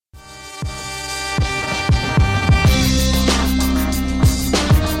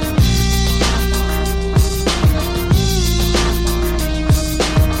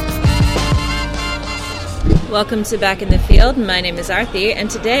Welcome to Back in the Field. My name is Aarthi,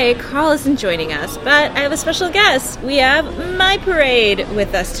 and today Carl isn't joining us, but I have a special guest. We have myparade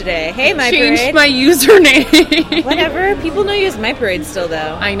with us today. Hey, myparade. Changed my username. Whatever. People know you as myparade still,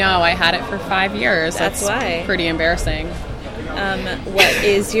 though. I know. I had it for 5 years. That's why. Pretty embarrassing. What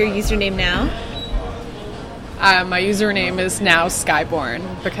is your username now? My username is now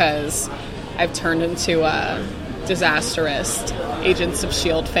skyeborn because I've turned into a disastrous Agents of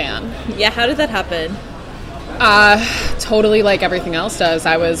S.H.I.E.L.D. fan. Yeah, how did that happen? Totally like everything else does.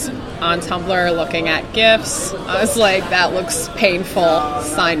 I was on Tumblr looking at GIFs. I was like, that looks painful.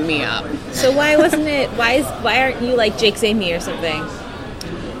 Sign me up. So why wasn't it? Why aren't you like Jake's Amy or something?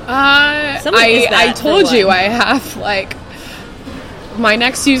 I told you I have like my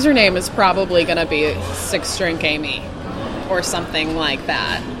next username is probably going to be 6 Drink Amy or something like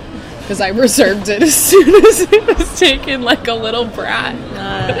that. Because I reserved it as soon as it was taken like a little brat.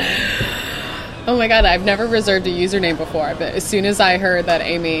 Oh my god, I've never reserved a username before, but as soon as I heard that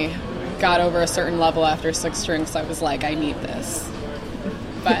Amy got over a certain level after 6 drinks, I was like, I need this.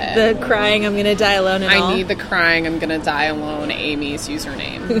 But the crying, I'm gonna die alone and all. I need the crying, I'm gonna die alone, Amy's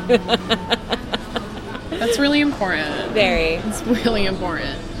username. That's really important. Very. It's really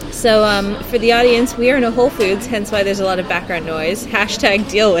important. So, for the audience, we are in a Whole Foods, hence why there's a lot of background noise.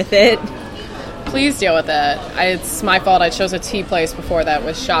 Hashtag deal with it. Please deal with it. It's my fault. I chose a tea place before that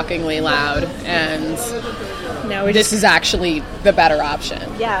was shockingly loud, and now this is actually the better option.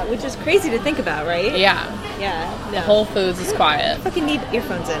 Yeah, which is crazy to think about, right? Yeah. Yeah. No. The Whole Foods is quiet. I fucking need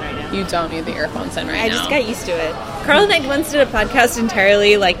earphones in right now. You don't need the earphones in now. I just got used to it. Carl and I once did a podcast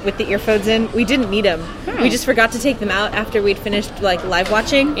entirely, like, with the earphones in. We didn't need them. We just forgot to take them out after we'd finished, like, live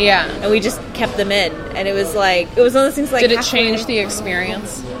watching. Yeah. And we just kept them in. And it was like, it was one of those things like... Did it change the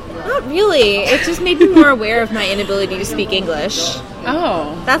experience? Not really. It just made me more aware of my inability to speak English.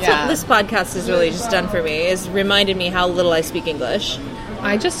 Oh. That's what this podcast has really just done for me, is reminded me how little I speak English.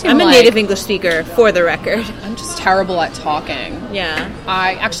 I'm a native English speaker, for the record. I'm just terrible at talking. Yeah.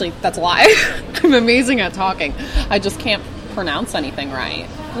 Actually, that's a lie. I'm amazing at talking. I just can't pronounce anything right.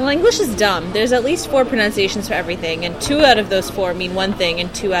 Well, English is dumb. There's at least 4 pronunciations for everything, and 2 out of those 4 mean one thing,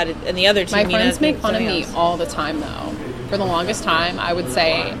 and the other 2 mean My friends make fun of me else. all the time, though. For the longest time, I would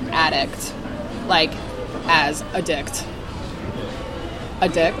say addict. Like, as addict.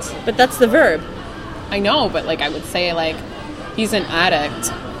 Addict. But that's the verb. I know, but, like, I would say, like, he's an addict.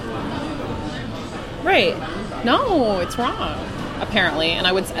 Right. No, it's wrong. Apparently. And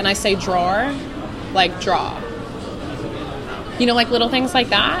I say drawer, like draw. You know, like little things like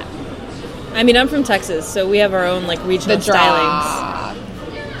that? I mean, I'm from Texas, so we have our own, like, regional stylings.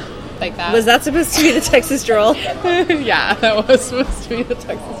 Like that. Was that supposed to be the Texas drawl? Yeah, that was supposed to be the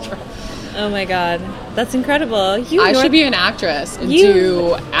Texas drawl. Oh my god. That's incredible. I should be an actress and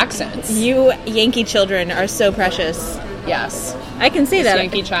do accents. You Yankee children are so precious. Yes. I can say that.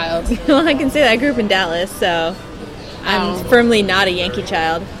 Yankee child. Well, I can say that. I grew up in Dallas, so I'm firmly not a Yankee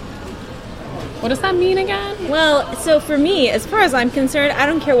child. What does that mean again? Well, so for me, as far as I'm concerned, I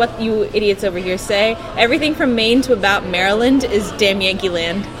don't care what you idiots over here say. Everything from Maine to about Maryland is damn Yankee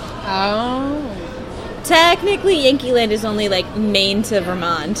land. Oh. Technically, Yankee land is only, like, Maine to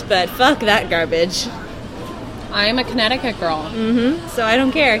Vermont, but fuck that garbage. I am a Connecticut girl. Mm-hmm. So I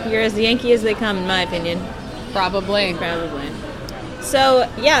don't care. You're as Yankee as they come, in my opinion. Probably. So,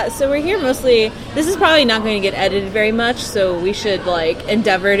 yeah, so we're here mostly... This is probably not going to get edited very much, so we should, like,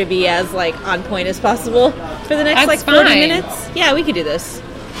 endeavor to be as, like, on point as possible for the next, That's 40 fine. minutes. Yeah, we could do this.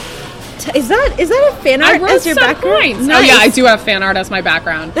 Is that a fan art as your background? Nice. Oh, yeah, I do have fan art as my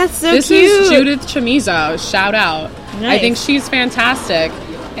background. That's so cute. This is Judith Chamizo. Shout out. Nice. I think she's fantastic.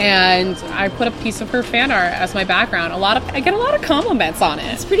 And I put a piece of her fan art as my background. I get a lot of compliments on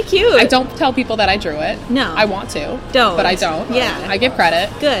it. It's pretty cute. I don't tell people that I drew it. No. I want to. Don't. But I don't. Yeah. I give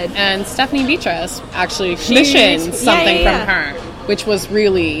credit. Good. And Stephanie Beatrice actually commissioned something from her, which was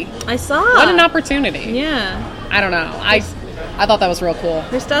really... I saw. What an opportunity. Yeah. I don't know. I thought that was real cool.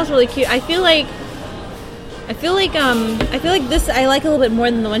 Her style's really cute. I feel like this I like a little bit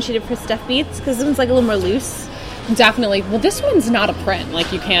more than the one she did for Steph Beats, because this one's like a little more loose. Definitely. Well, this one's not a print.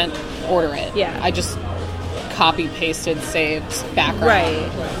 Like, you can't order it. Yeah. I just copy, pasted, saved background.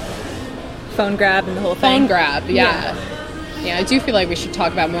 Right. Phone grab and the whole thing. Phone grab, yeah. Yeah, I do feel like we should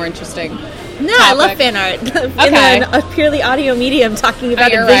talk about more interesting No, I love fan art. Okay. In a purely audio medium, talking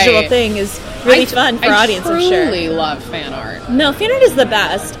about a visual thing is really fun for audience, I'm sure. I truly love fan art. No, fan art is the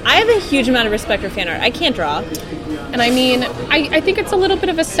best. I have a huge amount of respect for fan art. I can't draw. And I mean, I think it's a little bit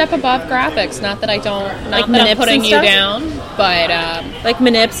of a step above graphics. Not that I don't, not Like that I'm manips putting and you stuff? down, but like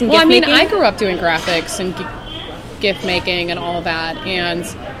manips and well, gift I mean, making? I grew up doing graphics and gift making and all of that, and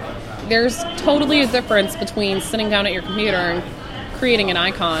there's totally a difference between sitting down at your computer and creating an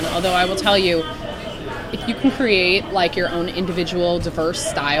icon, although I will tell you, if you can create like your own individual diverse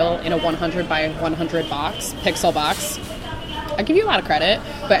style in a 100 by 100 pixel box, I give you a lot of credit.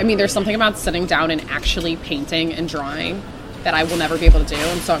 But I mean, there's something about sitting down and actually painting and drawing that I will never be able to do,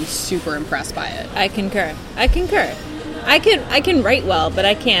 and so I'm super impressed by it. I concur. I can write well, but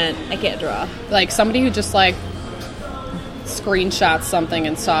I can't draw. Like somebody who just like screenshots something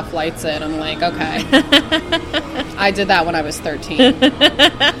and soft lights it, I'm like, okay. I did that when I was 13.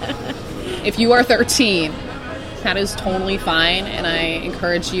 If you are 13, that is totally fine, and I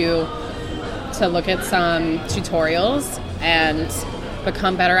encourage you to look at some tutorials and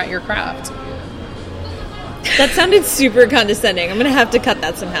become better at your craft. That sounded super condescending. I'm going to have to cut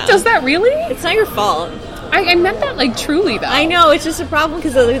that somehow. Does that really? It's not your fault. I meant that, like, truly, though. I know, it's just a problem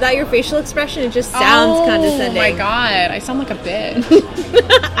because without your facial expression, it just sounds condescending. Oh, my God. I sound like a bitch.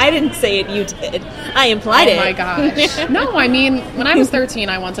 I didn't say it, you did. I implied it. Oh, my gosh. No, I mean, when I was 13,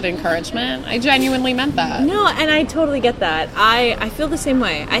 I wanted encouragement. I genuinely meant that. No, and I totally get that. I feel the same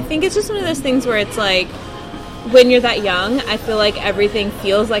way. I think it's just one of those things where it's like, when you're that young, I feel like everything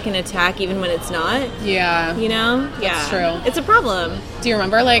feels like an attack even when it's not. Yeah. You know? Yeah. That's true. It's a problem. Do you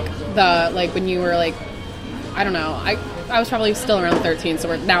remember, like, when you were, like, I don't know, I was probably still around 13,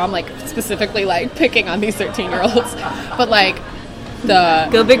 so now I'm, like, specifically, like, picking on these 13-year-olds. But, like, the...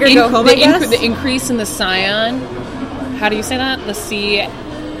 Go big or go home, I guess? The increase in the cyan... How do you say that? The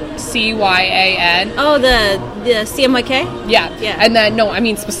CYAN. Oh, the CMYK? Yeah. Yeah. And then, no, I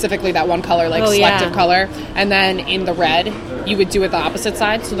mean specifically that one color, like selective color. And then in the red, you would do it the opposite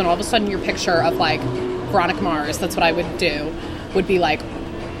side. So then all of a sudden your picture of, like, Veronica Mars, that's what I would do, would be, like,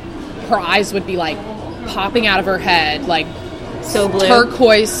 her eyes would be, like, popping out of her head, like, so blue,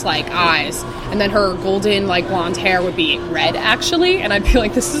 turquoise, like, eyes, and then her golden, like, blonde hair would be red, actually, and I'd be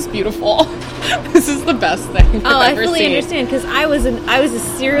like, this is beautiful. This is the best thing I've ever fully seen. Understand, because I was a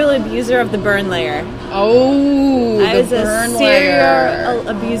serial abuser of the burn layer. Oh, I was a serial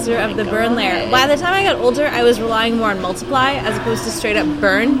abuser of the burn layer. By the time I got older, I was relying more on multiply as opposed to straight up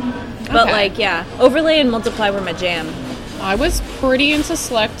burn. But like, yeah, overlay and multiply were my jam. I was pretty into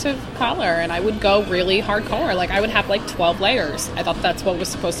selective color, and I would go really hardcore. Like, I would have, like, 12 layers. I thought that's what was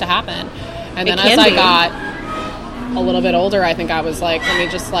supposed to happen. And then as I got a little bit older, I think I was like, let me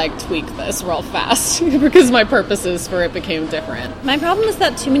just, like, tweak this real fast because my purposes for it became different. My problem is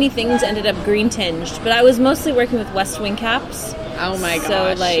that too many things ended up green tinged, but I was mostly working with West Wing caps. Oh, my gosh,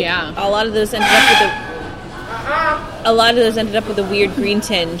 so, like, yeah. A lot of those ended up with a weird green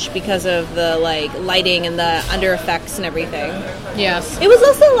tinge because of the, like, lighting and the under effects and everything. Yes. It was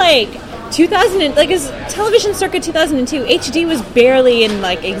also, like, 2000, like, as television circa 2002, HD was barely in,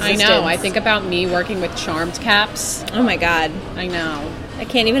 like, existence. I know. I think about me working with Charmed caps. Oh, my God. I know. I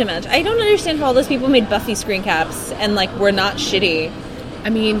can't even imagine. I don't understand how all those people made Buffy screen caps and, like, were not shitty. I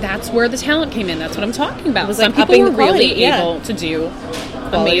mean, that's where the talent came in. That's what I'm talking about. It was, some like, people were quality, really able to do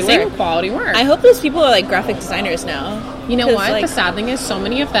amazing quality work. I hope those people are, like, graphic designers now. You know what? Like, the sad thing is so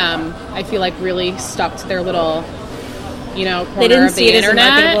many of them, I feel like, really stuck to their little, you know, corner of the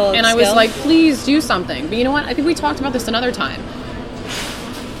internet. And I was like, please do something. But you know what? I think we talked about this another time.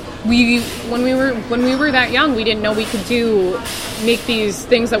 When we were that young, we didn't know we could make these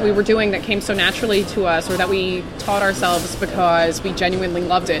things that we were doing that came so naturally to us, or that we taught ourselves because we genuinely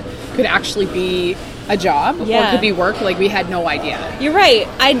loved it, could actually be a job or could be work. Like, we had no idea. You're right.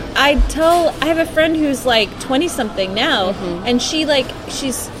 I have a friend who's like 20 something now, and she's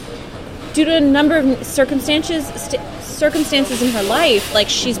due to a number of circumstances in her life, like,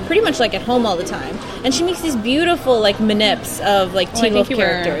 she's pretty much, like, at home all the time, and she makes these beautiful, like, manips of, like, Teen Wolf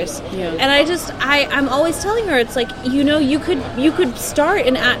characters. Yeah. And I'm always telling her, it's like, you know, you could start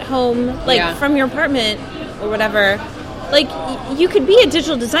an at home, like, from your apartment or whatever. Like, you could be a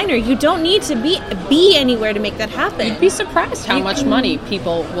digital designer. You don't need to be anywhere to make that happen. You'd be surprised how much money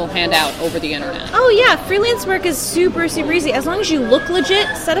people will hand out over the internet. Oh, yeah. Freelance work is super, super easy. As long as you look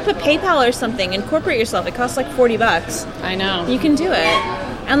legit, set up a PayPal or something, incorporate yourself. It costs like $40. I know. You can do it.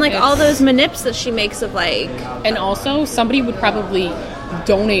 And, like, all those manips that she makes of, like... And also, somebody would probably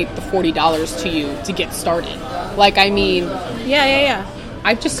donate the $40 to you to get started. Like, I mean... Yeah.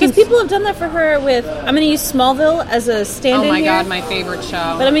 I've just seen... Because people have done that for her with... I'm going to use Smallville as a stand-in here. Oh, my God, my favorite show.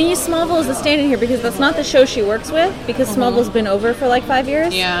 But I'm going to use Smallville as a stand-in here because that's not the show she works with, because Smallville's been over for, like, 5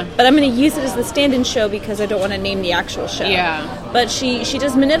 years. Yeah. But I'm going to use it as the stand-in show because I don't want to name the actual show. Yeah. But she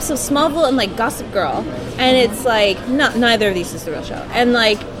does manips of Smallville and, like, Gossip Girl. And it's, like... neither of these is the real show. And,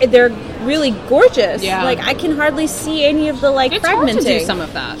 like, they're really gorgeous. Yeah. Like, I can hardly see any of the, like, fragmenting. It's hard to do some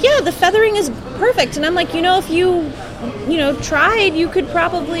of that. Yeah, the feathering is perfect. And I'm like, you know, if you tried, you could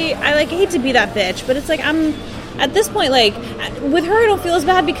probably, I hate to be that bitch, but it's like, I'm, at this point, like, with her, I don't feel as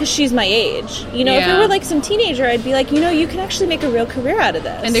bad because she's my age. If it were, like, some teenager, I'd be like, you can actually make a real career out of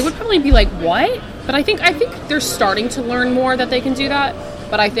this. And they would probably be like, what? But I think they're starting to learn more that they can do that.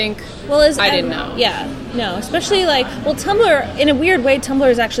 But I think, I didn't know. Yeah, no, especially Tumblr, in a weird way, Tumblr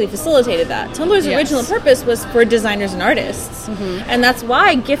has actually facilitated that. Tumblr's original purpose was for designers and artists. Mm-hmm. And that's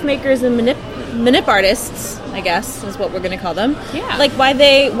why GIF makers and manip artists, I guess, is what we're going to call them. Yeah. Why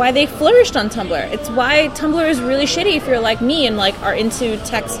they flourished on Tumblr. It's why Tumblr is really shitty if you're like me and, are into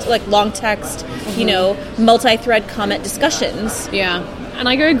text, long text, multi-thread comment discussions. Yeah. And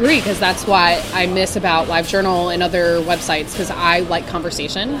I agree, because that's why I miss about LiveJournal and other websites, because I like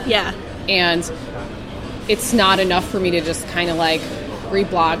conversation. Yeah. And it's not enough for me to just kind of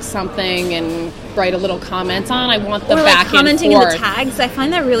reblog something and write a little comment on. I want the back and forth. Commenting in the tags. I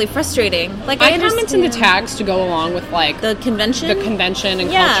find that really frustrating. I comment in the tags to go along with the convention, and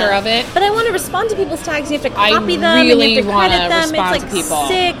culture of it. But I want to respond to people's tags. You have to copy them. Really and you have to credit them. Respond it's to people.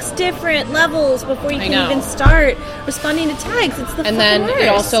 6 different levels before you can even start responding to tags. It's the and then worst. It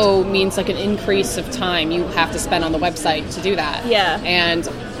also means an increase of time you have to spend on the website to do that. Yeah. And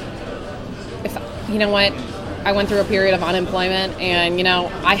if you know what. I went through a period of unemployment, and,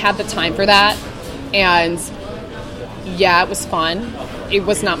 I had the time for that, and, it was fun. It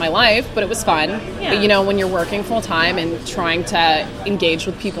was not my life, but it was fun. Yeah. But, when you're working full-time and trying to engage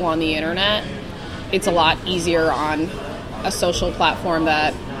with people on the internet, it's a lot easier on a social platform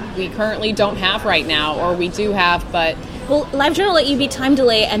that we currently don't have right now, or we do have, but... Well, LiveJournal let you be time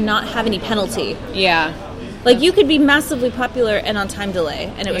delay and not have any penalty. Yeah. You could be massively popular and on time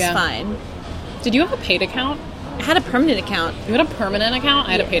delay, and it was fine. Did you have a paid account? I had a permanent account. You had a permanent account?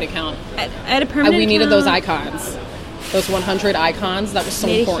 I had a paid account. I had a permanent account. We needed those icons. Those 100 icons. That was so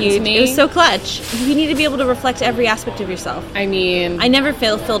important to me. It was so clutch. You need to be able to reflect every aspect of yourself. I mean... I never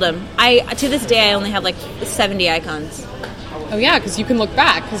filled them. To this day, I only have 70 icons. Oh, yeah, because you can look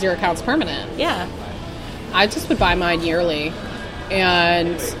back because your account's permanent. Yeah. I just would buy mine yearly.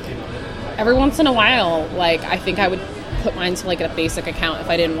 And every once in a while, I think I would put mine to a basic account if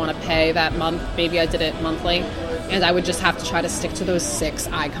I didn't want to pay that month. Maybe I did it monthly. And I would just have to try to stick to those 6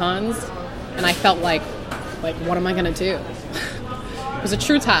 icons. And I felt like, what am I going to do? It was a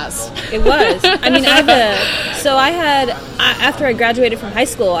true test. It was. I mean, after I graduated from high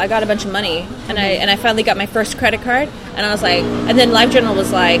school, I got a bunch of money. And I finally got my first credit card. And I was like, and then LiveJournal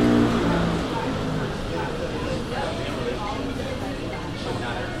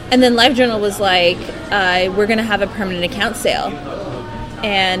was like, we're going to have a permanent account sale.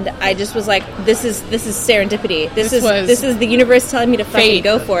 And I just was like, this is serendipity. This is the universe telling me to fucking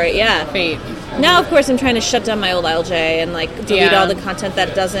go for it. Yeah. Fate. Now, of course, I'm trying to shut down my old LJ and delete all the content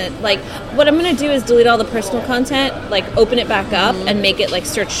that doesn't what I'm going to do is delete all the personal content, open it back up and make it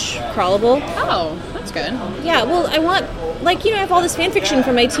search crawlable. Oh, that's good. Yeah. Well, I want I have all this fan fiction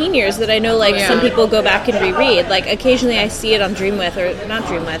from my teen years that I know some people go back and reread. Occasionally I see it on Dreamwidth or not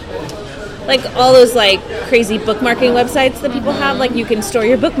Dreamwidth. All those crazy bookmarking websites that people have, you can store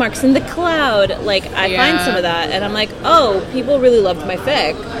your bookmarks in the cloud. I find some of that and I'm like, oh, people really loved my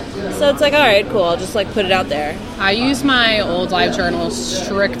fic. So it's all right, cool, I'll just put it out there. I use my old LiveJournal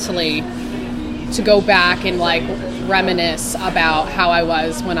strictly to go back and reminisce about how I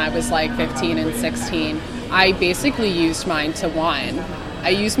was when I was 15 and 16. I basically used mine to whine.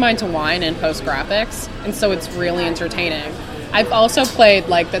 And post graphics, and so it's really entertaining. I've also played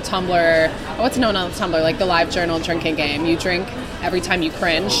the Tumblr, what's known on Tumblr, the LiveJournal drinking game. You drink every time you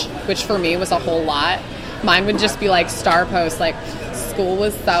cringe, which for me was a whole lot. Mine would just be star posts school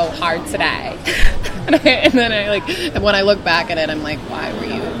was so hard today. and then and when I look back at it, I'm like, why were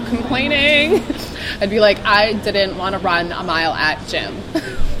you complaining? I'd be like, I didn't want to run a mile at gym.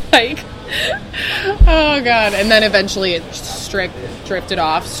 Oh God. And then eventually it drifted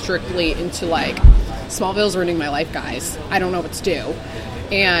off strictly into Smallville's ruining my life, guys. I don't know what to do.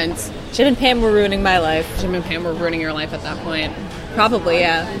 And Jim and Pam were ruining my life. Jim and Pam were ruining your life at that point. Probably,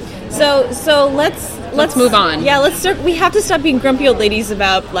 yeah. So let's move on. Yeah, let's start. We have to stop being grumpy old ladies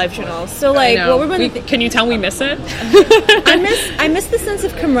about LiveJournal. So what we're going to can you tell we miss it? I miss the sense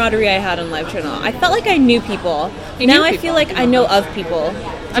of camaraderie I had on LiveJournal. I felt like I knew people. I feel like I know of people.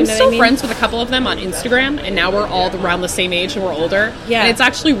 I'm still friends with a couple of them on Instagram, and now we're all around the same age and we're older. Yeah. And it's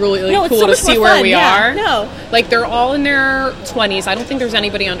actually really cool to see where we are. No. They're all in their 20s. I don't think there's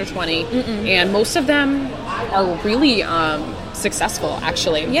anybody under 20. Mm-mm. And most of them are really successful,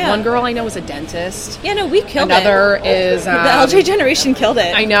 actually. Yeah. One girl I know is a dentist. Yeah, no, we killed Another is... the LJ generation killed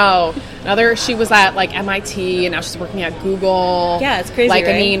it. I know. Another, she was at, MIT, and now she's working at Google. Yeah, it's crazy, right?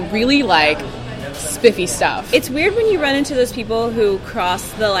 I mean, really, spiffy stuff. It's weird when you run into those people who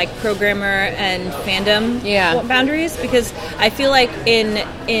cross the like programmer and fandom boundaries, because I feel like in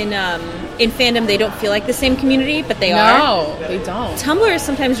fandom they don't feel like the same community, but they are. No, they don't. Tumblr is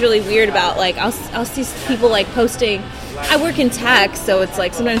sometimes really weird about like I'll see people like posting. I work in tech, so it's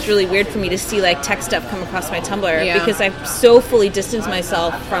like sometimes really weird for me to see like tech stuff come across my Tumblr because I've so fully distanced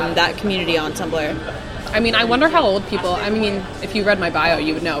myself from that community on Tumblr. I mean, I wonder how old people... I mean, if you read my bio,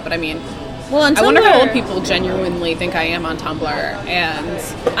 you would know, but I mean... Well, on Tumblr, I wonder how old people genuinely think I am on Tumblr,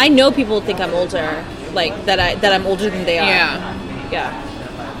 and... I know people think I'm older, like, that I'm older than they are. Yeah.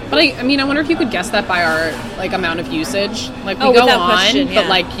 But I mean, I wonder if you could guess that by our, like, amount of usage. Like, we go on, question, but,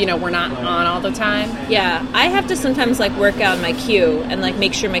 like, you know, we're not on all the time. Yeah. I have to sometimes, like, work out my queue and, like,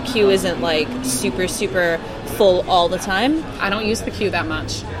 make sure my queue isn't, like, super, super full all the time. I don't use the queue that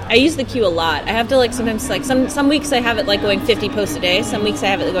much. I use the queue a lot. I have to, like, sometimes, like, some weeks I have it, like, going 50 posts a day. Some weeks I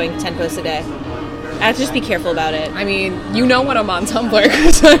have it going 10 posts a day. I have to just be careful about it. I mean, you know when I'm on Tumblr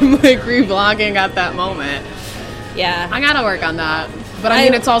because I'm, like, reblogging at that moment. Yeah. I gotta work on that. But I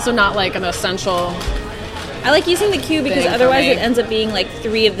mean, it's also not, like, an essential... I like using the queue because otherwise it ends up being, like,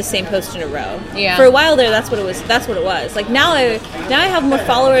 3 of the same post in a row. Yeah. For a while there, that's what it was. Like, now I have more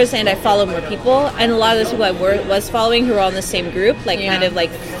followers and I follow more people. And a lot of those people I was following who were all in the same group, like, kind of,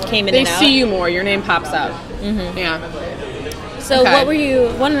 like, came in and out. They see you more. Your name pops up. Mm-hmm. Yeah. So what were you...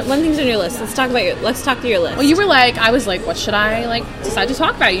 One thing's on your list. Let's talk through your list. Well, you were like... I was like, what should I, like, decide to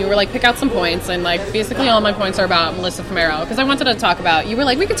talk about? You were like, pick out some points. And, like, basically all my points are about Melissa Fumero. Because I wanted to talk about... You were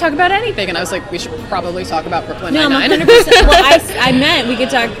like, we could talk about anything. And I was like, we should probably talk about Brooklyn Nine-Nine. No, I'm 100%... Well, I meant we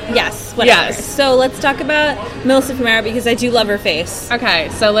could talk... Yes, whatever. Yes. So let's talk about Melissa Fumero because I do love her face. Okay,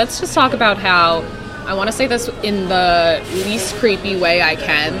 so let's just talk about how... I want to say this in the least creepy way I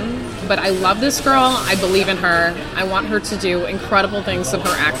can... But I love this girl. I believe in her. I want her to do incredible things in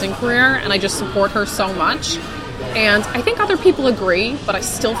her acting career, and I just support her so much. And I think other people agree, but I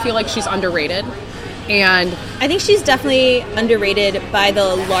still feel like she's underrated. And I think she's definitely underrated by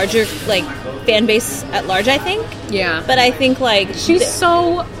the larger, like, fan base at large, I think. Yeah. But I think, like... She's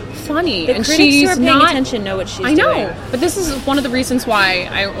so funny. The and critics she's who are paying attention know what she's doing. I know. But this is one of the reasons why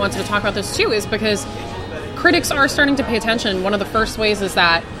I wanted to talk about this, too, is because critics are starting to pay attention. One of the first ways is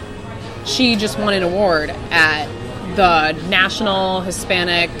that she just won an award at the National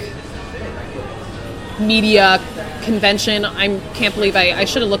Hispanic Media Convention. I can't believe I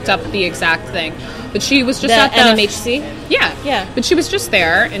should have looked up the exact thing. But she was just at the... NMHC? Yeah. But she was just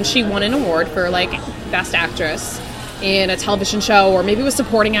there, and she won an award for, like, Best Actress in a television show, or maybe it was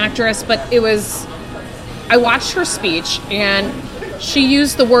Supporting Actress, but it was... I watched her speech, and she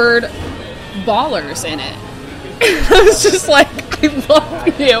used the word ballers in it. I was just like, I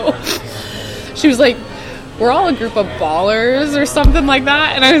love you. She was like, we're all a group of ballers or something like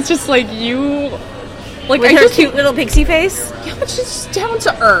that. And I was just like, you... Like, with her cute little pixie face? Yeah, but she's down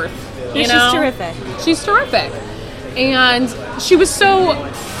to earth. You know? She's terrific. She's terrific. And she was so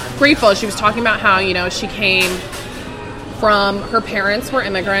grateful. She was talking about how, you know, she came from... Her parents were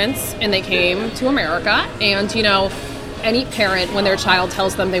immigrants, and they came to America. And, you know, any parent, when their child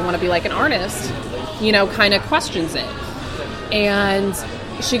tells them they want to be like an artist, you know, kind of questions it. And...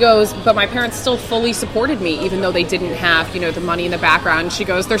 She goes, but my parents still fully supported me, even though they didn't have, you know, the money in the background. She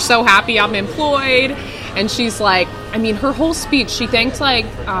goes, they're so happy I'm employed. And she's like, I mean, her whole speech, she thanked, like,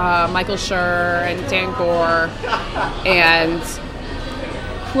 Michael Schur and Dan Gore and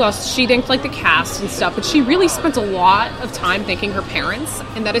who else? She thanked, like, the cast and stuff. But she really spent a lot of time thanking her parents.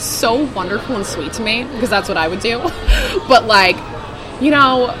 And that is so wonderful and sweet to me, because that's what I would do. But, like, you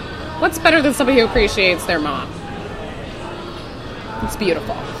know, what's better than somebody who appreciates their mom? It's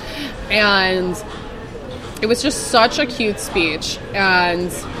beautiful. And it was just such a cute speech.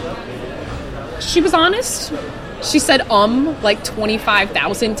 And she was honest. She said like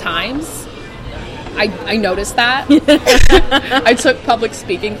 25,000 times. I noticed that. I took public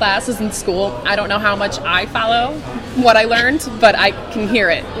speaking classes in school. I don't know how much I follow what I learned, but I can hear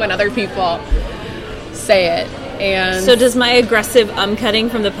it when other people say it. And so does my aggressive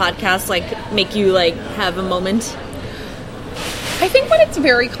cutting from the podcast, like, make you, like, have a moment? I think when it's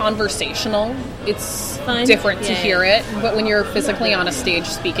very conversational, it's different to hear it. But when you're physically on a stage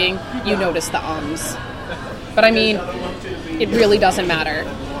speaking, you notice the ums. But I mean, it really doesn't matter.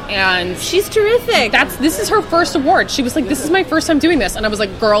 And she's terrific. This is her first award. She was like, this is my first time doing this. And I was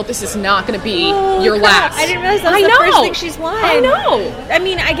like, girl, this is not going to be your last. I didn't realize that was the first thing she's won. I know. I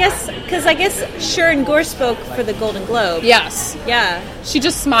mean, I guess Schur and Gore spoke for the Golden Globe. Yes. Yeah. She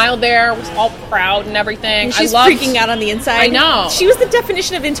just smiled there, was all proud and everything. And she's freaking out on the inside. I know. She was the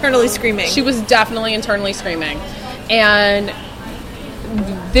definition of internally screaming. She was definitely internally screaming. And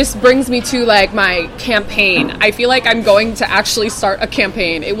this brings me to, like, my campaign. I feel like I'm going to actually start a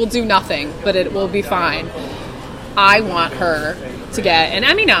campaign. It will do nothing, but it will be fine. I want her to get an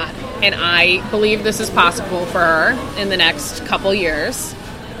Emmy nod, and I believe this is possible for her in the next couple years.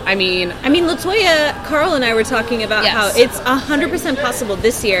 I mean, LaToya, Carl and I were talking about yes. how it's 100% possible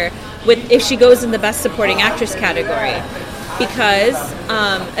this year if she goes in the Best Supporting Actress category. Because,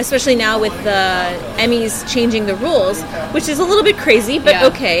 especially now with the Emmys changing the rules, which is a little bit crazy, but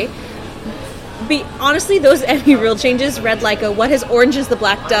okay. Honestly, those Emmy rule changes read like what has Orange is the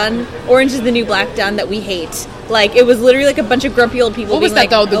Black done? Orange is the New Black done that we hate. Like, it was literally like a bunch of grumpy old people. What was being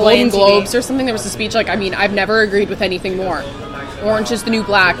that, like, though? The Golden Globes or something? There was a speech like, I've never agreed with anything more. Orange is the New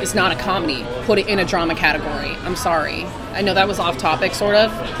Black is not a comedy. Put it in a drama category. I'm sorry. I know that was off topic, sort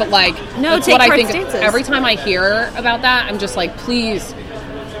of, but like, no, that's what I think. Stances. Every time I hear about that, I'm just like, please,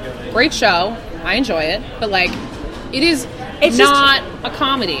 great show. I enjoy it, but like, it's not a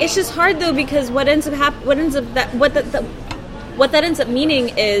comedy. It's just hard though, because what that ends up meaning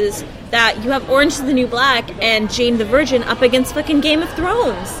is that you have Orange is the New Black and Jane the Virgin up against fucking Game of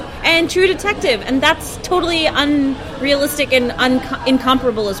Thrones and True Detective, and that's totally unrealistic and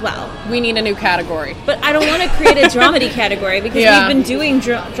incomparable as well. We need a new category. But I don't want to create a dramedy category, because we've been doing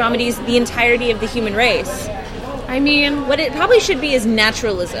dramedies the entirety of the human race. I mean, what it probably should be is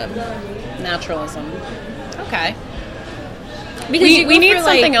naturalism. Naturalism. Okay. Because we need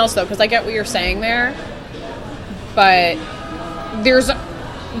something else, though, because I get what you're saying there, but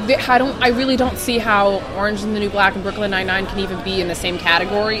I really don't see how Orange is the New Black and Brooklyn Nine-Nine can even be in the same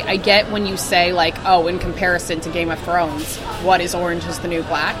category. I get when you say, like, oh, in comparison to Game of Thrones, what is Orange is the New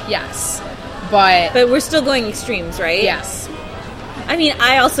Black? Yes. But we're still going extremes, right? Yes. I mean,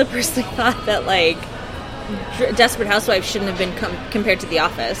 I also personally thought that, like, Desperate Housewives shouldn't have been compared to The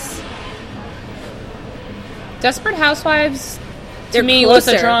Office. Desperate Housewives, to me, was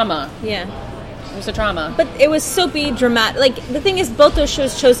a drama. Yeah. It was a drama. But it was soapy, dramatic. Like, the thing is, both those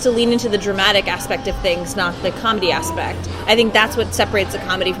shows chose to lean into the dramatic aspect of things, not the comedy aspect. I think that's what separates a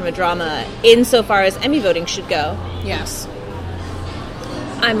comedy from a drama, insofar as Emmy voting should go. Yes.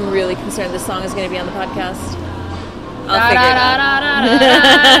 I'm really concerned this song is going to be on the podcast. I'll figure it out.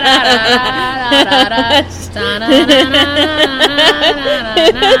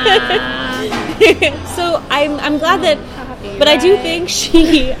 So I'm glad that... But I do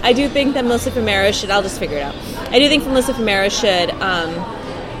think that Melissa Fumero should... I'll just figure it out. I do think Melissa Fumero should...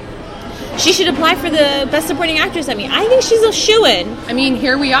 she should apply for the Best Supporting Actress Emmy. I think she's a shoo-in. I mean,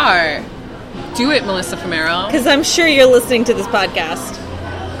 here we are. Do it, Melissa Fumero. Because I'm sure you're listening to this podcast.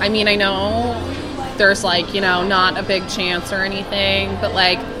 I mean, I know there's, like, not a big chance or anything, but,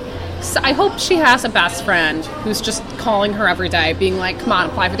 like, I hope she has a best friend who's just calling her every day, being like, come on,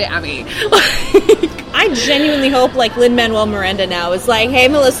 apply for the Emmy. I genuinely hope, like, Lin-Manuel Miranda now is like, hey,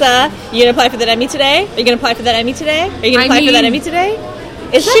 Melissa, you gonna apply for that Emmy today? Are you gonna apply for that Emmy today? Are you gonna apply for that Emmy today?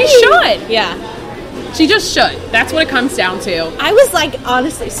 She should. Yeah. She just should. That's what it comes down to. I was like,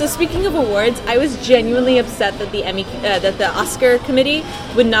 honestly, so speaking of awards, I was genuinely upset that the that the Oscar committee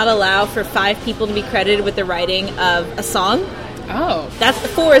would not allow for 5 people to be credited with the writing of a song. Oh.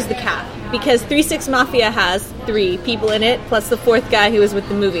 4 is the cap. Because 3 6 Mafia has 3 people in it, plus the 4th guy who was with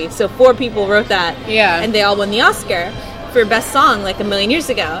the movie. So 4 people wrote that. Yeah. And they all won the Oscar for Best Song, like, a million years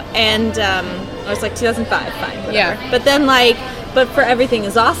ago. And I was like, 2005, fine, whatever. Yeah. But then, like, but for Everything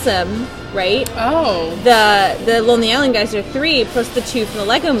Is Awesome, right? Oh. The Lonely Island guys are 3, plus the 2 from the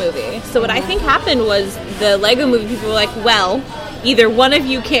Lego Movie. So what I think happened was the Lego Movie people were like, well, either one of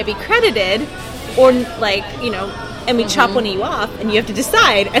you can't be credited, or, like, and we chop one of you off, and you have to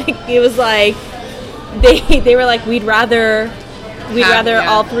decide. And it was like, they were like, we'd rather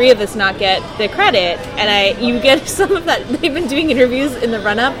all 3 of us not get the credit. And you get some of that. They've been doing interviews in the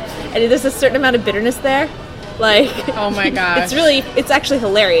run-up, and there's a certain amount of bitterness there. Like, oh my gosh. It's actually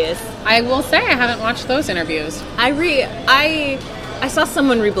hilarious. I will say I haven't watched those interviews. I saw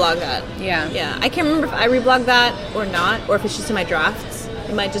someone reblog that. Yeah. Yeah. I can't remember if I reblogged that or not, or if it's just in my drafts.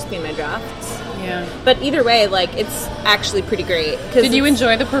 It might just be in my drafts. Yeah. But either way, like, it's actually pretty great. Did you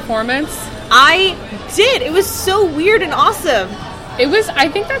enjoy the performance? I did. It was so weird and awesome. I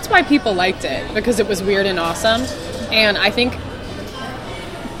think that's why people liked it, because it was weird and awesome. And I think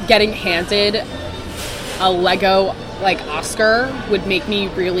getting handed a Lego, like, Oscar would make me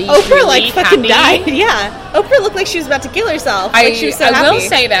really, Oprah, really like, fucking happy. died. Yeah. Oprah looked like she was about to kill herself. Like, she was so happy. I will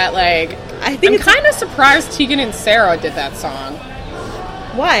say that, like, I think I'm kind of surprised Tegan and Sarah did that song.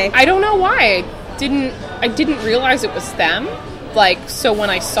 Why? I don't know why. I didn't realize it was them. Like, so when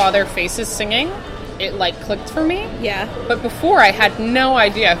I saw their faces singing, it, like, clicked for me. Yeah. But before, I had no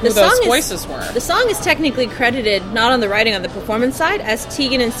idea who those voices were. The song is technically credited, not on the writing, on the performance side, as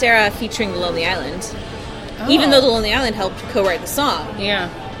Tegan and Sarah featuring The Lonely Island. Oh. Even though The Lonely Island helped co-write the song. Yeah.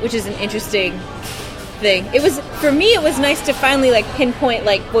 Which is an interesting thing. It was, for me, it was nice to finally, like, pinpoint,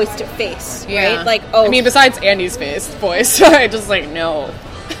 like, voice to face, yeah. right? Like, oh. I mean, besides Andy's voice, I just, like, no.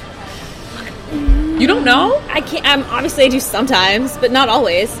 You don't know? I can't, obviously I do sometimes, but not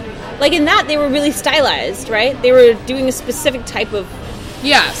always. Like, in that, they were really stylized, right? They were doing a specific type of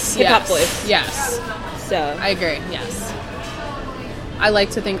hip-hop voice. Yes. So. I agree, yes. I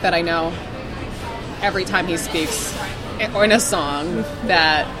like to think that I know every time he speaks or in a song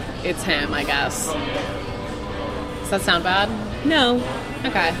that it's him, I guess. Does that sound bad? No.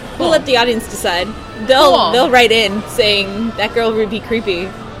 Okay. Cool. We'll let the audience decide. They'll write in saying that girl would be creepy.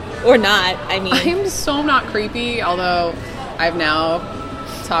 Or not, I mean. I'm so not creepy, although I've now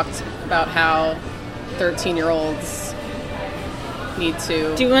talked about how 13-year-olds need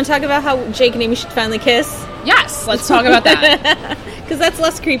to... Do you want to talk about how Jake and Amy should finally kiss? Yes, let's talk about that. Because that's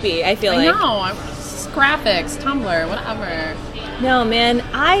less creepy, I feel like. I know. Graphics, Tumblr, whatever. No, man.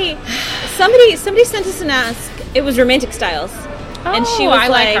 Somebody sent us an ask. It was Romantic Styles. Oh, and she was I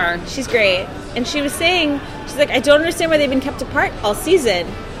like her. She's great. And she was saying, she's like, I don't understand why they've been kept apart all season.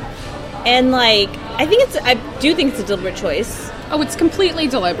 And, like, I do think it's a deliberate choice. Oh, it's completely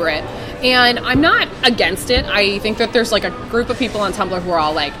deliberate. And I'm not against it. I think that there's, like, a group of people on Tumblr who are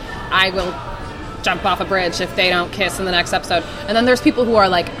all like, I will jump off a bridge if they don't kiss in the next episode. And then there's people who are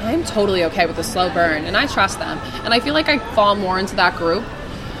like, I'm totally okay with the slow burn, and I trust them. And I feel like I fall more into that group.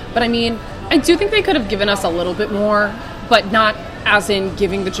 But, I mean, I do think they could have given us a little bit more, but not as in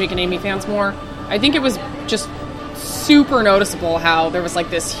giving the Jake and Amy fans more. I think it was just super noticeable how there was,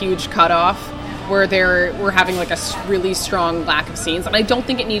 like, this huge cutoff where we're having, like, a really strong lack of scenes. And I don't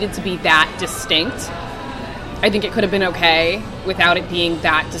think it needed to be that distinct. I think it could have been okay without it being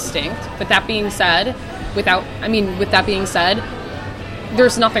that distinct. But that being said, with that being said,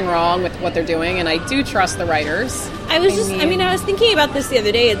 there's nothing wrong with what they're doing, and I do trust the writers. I was thinking about this the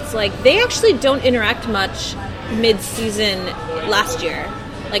other day. It's like, they actually don't interact much mid-season last year.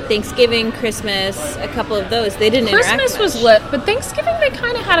 Like Thanksgiving, Christmas, a couple of those, they didn't interact much. Christmas was lit, but Thanksgiving they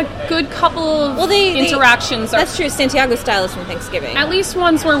kind of had a good couple of interactions. That's true. Santiago style is from Thanksgiving. At least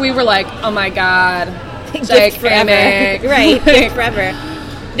ones where we were like, oh my god, Jake forever. Right, Jake forever.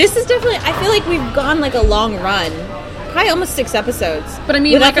 This is definitely, I feel like we've gone like a long run. Probably almost 6 episodes. But I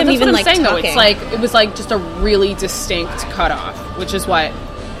mean, like, that's what I'm saying, though. It's like, it was like just a really distinct cutoff, which is what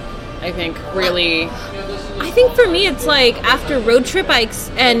I think really... I think for me, it's like, after Road Trip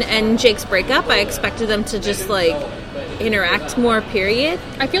and Jake's breakup, I expected them to just, like, interact more, period.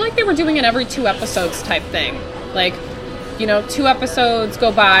 I feel like they were doing an every 2 episodes type thing. Like, 2 episodes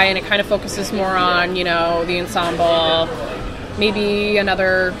go by and it kind of focuses more on, the ensemble, maybe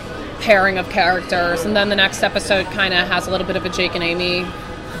another pairing of characters, and then the next episode kind of has a little bit of a Jake and Amy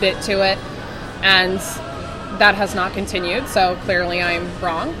bit to it, and that has not continued, so clearly I'm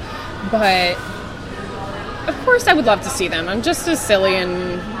wrong. But of course I would love to see them. I'm just as silly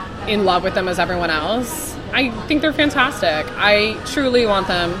and in love with them as everyone else. I think they're fantastic. I truly want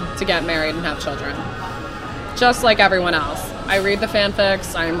them to get married and have children, just like everyone else. I read the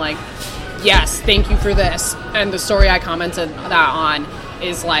fanfics, I'm like, yes, thank you for this. And the story I commented that on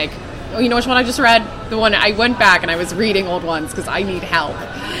is like, oh, you know which one I just read? The one I went back and I was reading old ones because I need help.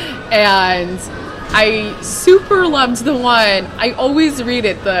 And I super loved the one, I always read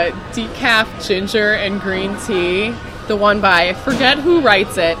it, the decaf ginger and green tea. The one by, I forget who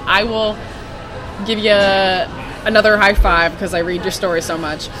writes it. I will give you another high five because I read your story so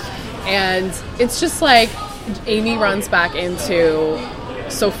much. And it's just like Amy runs back into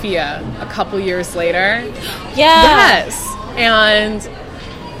Sophia a couple years later. Yeah. Yes. And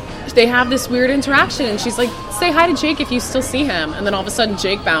they have this weird interaction, and she's like, say hi to Jake if you still see him. And then all of a sudden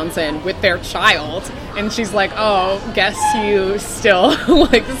Jake bounds in with their child, and she's like, oh, guess you still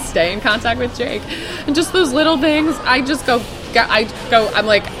like stay in contact with Jake. And just those little things, I just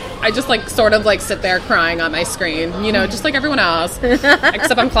sort of like sit there crying on my screen, just like everyone else,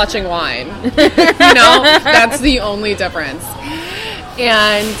 except I'm clutching wine. That's the only difference.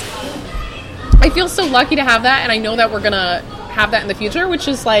 And I feel so lucky to have that, and I know that we're gonna have that in the future, which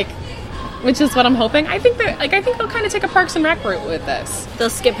is what I'm hoping. I think they'll kind of take a Parks and Rec route with this. They'll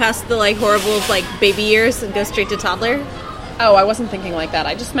skip past the like horrible like baby years and go straight to toddler. Oh, I wasn't thinking like that.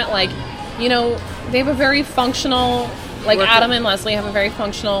 I just meant like, they have a very functional, like Adam and Leslie have a very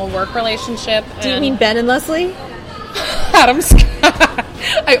functional work relationship. Do you mean Ben and Leslie? Adam's.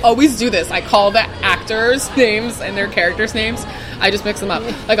 I always do this. I call the actors' names and their characters' names I just mix them up.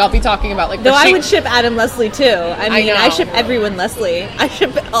 Like, I'll be talking about, like... Though I would ship Adam Leslie, too. I mean, I ship everyone Leslie. I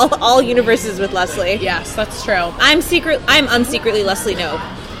ship all universes with Leslie. Yes, that's true. I'm unsecretly Leslie Knope.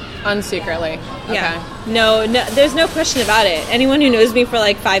 Unsecretly. Okay. Yeah. No, there's no question about it. Anyone who knows me for,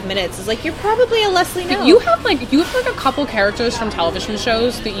 like, 5 minutes is like, you're probably a Leslie Knope. You have a couple characters from television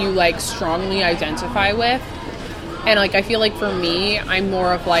shows that you, like, strongly identify with. And, like, I feel like for me, I'm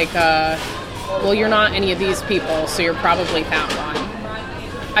more of, like, well, you're not any of these people, so you're probably that one.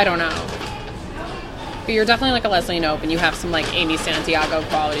 I don't know. But you're definitely like a Leslie Knope, and you have some, like, Amy Santiago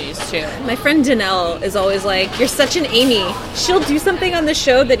qualities, too. My friend Danelle is always like, you're such an Amy. She'll do something on the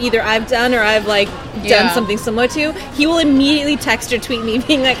show that either I've done or I've, like, done something similar to. He will immediately text or tweet me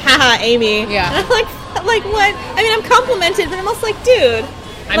being like, haha, Amy. Yeah. And I'm like, what? I mean, I'm complimented, but I'm also like, dude...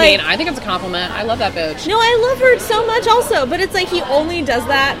 I mean, I think it's a compliment. I love that bitch. No, I love her so much also, but it's like he only does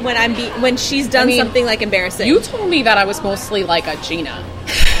that when she's done something like embarrassing. You told me that I was mostly like a Gina.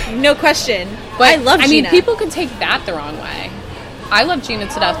 No question. But I love Gina. I mean, people can take that the wrong way. I love Gina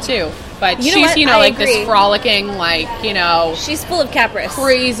to death too, but she's, like agree. This frolicking, like, she's full of caprice.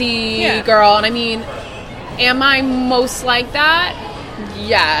 Crazy girl. And I mean, am I most like that?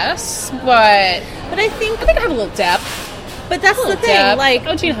 Yes, but I think I have a little depth. But that's the thing, depth. like...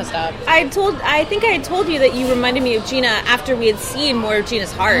 Oh, Gina has depth. I think I had told you that you reminded me of Gina after we had seen more of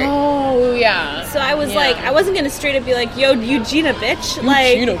Gina's heart. Oh, yeah. So I was like, I wasn't going to straight up be like, yo, you Gina, bitch.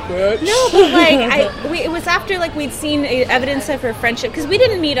 Gina, bitch. No, but like, it was after, like, we'd seen evidence of her friendship, because we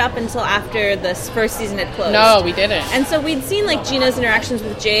didn't meet up until after this first season had closed. No, we didn't. And so we'd seen, like, Gina's interactions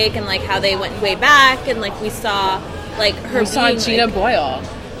with Jake, and, like, how they went way back, and, like, we saw, like, her We saw Gina Boyle.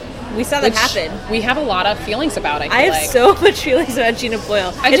 We saw that happen. We have a lot of feelings about, I have so much feelings about Gina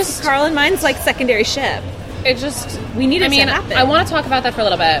Boyle. It's Carl and mine's, like, secondary ship. It just... We need it to happen. I want to talk about that for a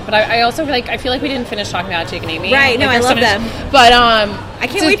little bit, but I also, like, I feel like we didn't finish talking about Jake and Amy. Right, no, I love them. But, I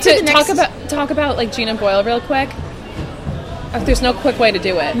can't wait for the next... Talk about, like, Gina Boyle real quick. There's no quick way to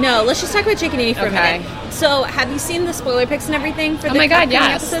do it. No, let's just talk about Jake and Amy for a minute. So, have you seen the spoiler pics and everything for the my god,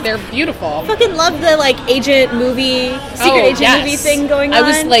 yes. episodes? They're beautiful. Fucking love the, like, agent movie, secret agent movie thing going on. I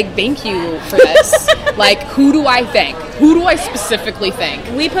was like, thank you for this. Like, who do I thank? Who do I specifically thank?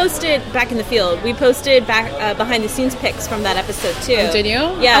 We posted back in the field. We posted back behind the scenes pics from that episode too. Oh, did you?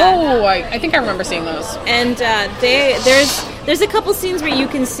 Yeah. Oh, I think I remember seeing those. And there's a couple scenes where you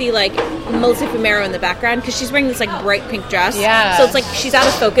can see, like, Melissa Fumero in the background because she's wearing this, like, bright pink dress. Yeah. So it's like she's out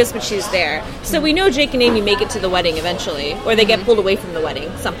of focus, but she's there. So we know Jake and Amy make it to the wedding eventually, or they get pulled away from the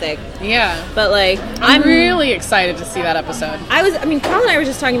wedding, something. Yeah. But, like, I'm really excited to see that episode. Carl and I were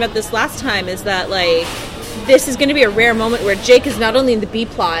just talking about this last time, is that, like, this is going to be a rare moment where Jake is not only in the B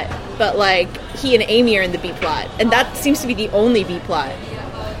plot, but, like, he and Amy are in the B plot, and that seems to be the only B plot.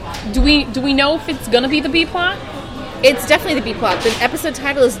 Do we know if it's going to be the B plot? It's definitely the B plot. The episode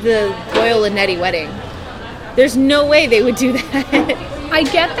title is the Doyle and Nettie wedding. There's no way they would do that. I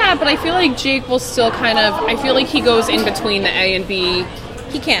get that, but I feel like Jake will still kind of... I feel like he goes in between the A and B.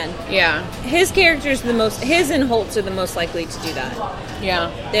 He can. Yeah. His character's the most... His and Holtz are the most likely to do that. Yeah.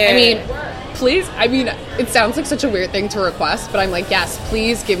 I mean, please... I mean, it sounds like such a weird thing to request, but I'm like, yes,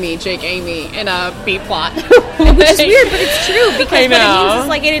 please give me Jake Amy in a B plot. Which is weird, but it's true, because what it means is,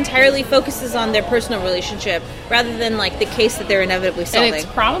 like, it entirely focuses on their personal relationship rather than, like, the case that they're inevitably solving. And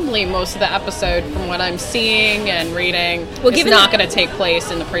it's probably most of the episode, from what I'm seeing and reading, is not going to take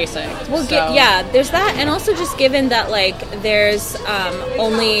place in the precinct. Well, there's that, and also just given that, like, there's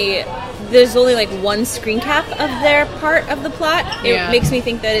only like one screen cap of their part of the plot, it makes me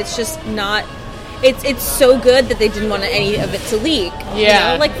think that it's just not... It's so good that they didn't want any of it to leak. Yeah.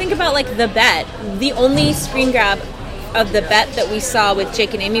 You know? Like, think about, like, the bet. The only screen grab of the bet that we saw with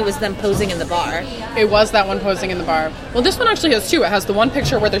Jake and Amy was them posing in the bar. It was that one posing in the bar. Well, this one actually has two. It has the one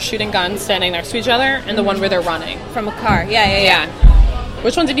picture where they're shooting guns standing next to each other, and the one where they're running. From a car. Yeah.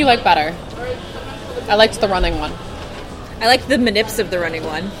 Which one did you like better? I liked the running one. I like the manips of the running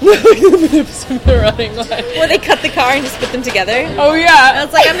one. The manips of the running one. Where they cut the car and just put them together. Oh, yeah. I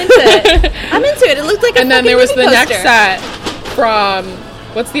was like, I'm into it. I'm into it. It looked like a And then there was the poster. next set from...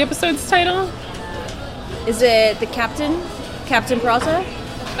 What's the episode's title? Is it the Captain Peralta?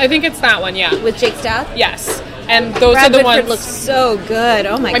 I think it's that one, yeah. With Jake's dad? Yes. And those Brad are the Whitford ones... looks so good.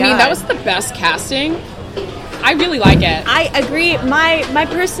 Oh, my God. I mean, that was the best casting. I really like it. I agree. My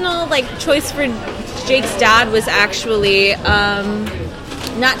personal, like, choice for Jake's dad was actually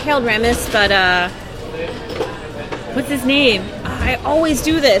not Harold Ramis, but what's his name? I always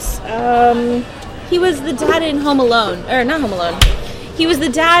do this. He was the dad in Home Alone, or not Home Alone. He was the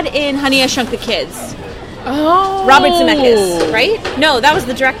dad in Honey, I Shrunk the Kids. Oh. Robert Zemeckis, right? No, that was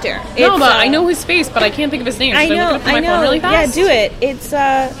the director. No, but I know his face, but I can't think of his name. I know. My phone really fast? Yeah, do it. It's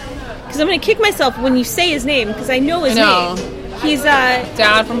because I'm going to kick myself when you say his name because I know his name. He's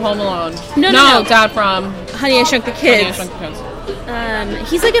Dad from Home Alone. No. Dad from Honey, I Shrunk the Kids. Honey, I Shrunk the Kids.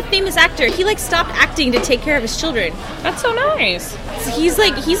 He's like a famous actor. He like stopped acting to take care of his children. That's so nice. So he's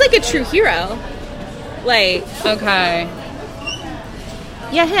like a true hero. Like, okay.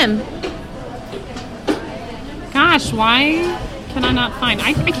 Yeah, him. Gosh, why can I not find?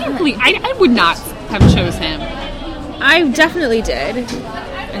 I can't believe I would not have chose him. I definitely did.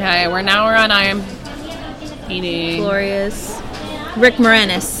 Okay, we're on IMDb. Glorious. Rick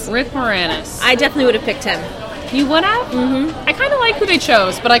Moranis. I definitely would have picked him. You would have? Mm-hmm. I kind of like who they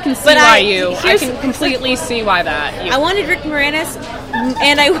chose, but I can see I can completely see why that. I wanted Rick Moranis,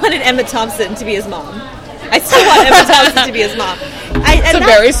 and I wanted Emma Thompson to be his mom. I still want Emma Thompson to be his mom. It's a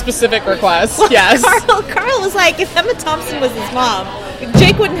very specific request. Well, yes. Carl was like, if Emma Thompson was his mom,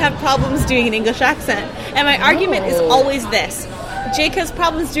 Jake wouldn't have problems doing an English accent. And my argument is always this. Jake has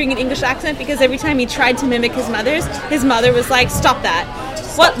problems doing an English accent because every time he tried to mimic his mother was like, stop that.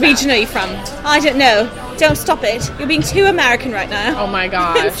 What region are you from? I don't know. Don't stop it. You're being too American right now. Oh my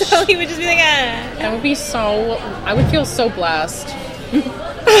gosh. And so he would just be like, I would feel so blessed.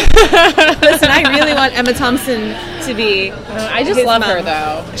 Listen, I really want Emma Thompson to be I just love her,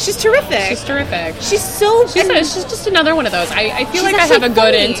 though. She's terrific. She's just another one of those. I feel like I have a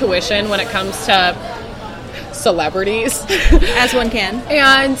good intuition when it comes to celebrities. As one can.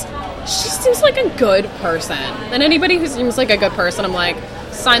 And she seems like a good person. And anybody who seems like a good person, I'm like,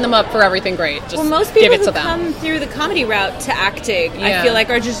 sign them up for everything great. Just most people give it who to them. come through the comedy route to acting, I feel like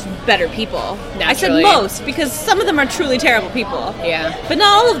are just better people. Naturally. I said most because some of them are truly terrible people. Yeah. But not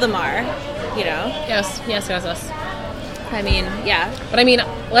all of them are, you know? Yes. I mean, yeah. But I mean,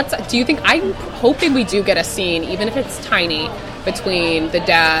 do you think, I'm hoping we do get a scene, even if it's tiny, between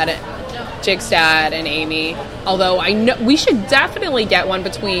Jake's dad and Amy. Although I know we should definitely get one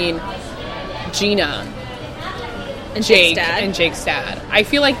between Gina and Jake's dad. I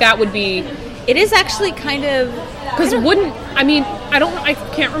feel like that would be... It is actually kind of... Because I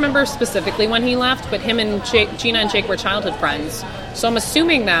can't remember specifically when he left, but him and Gina and Jake were childhood friends. So I'm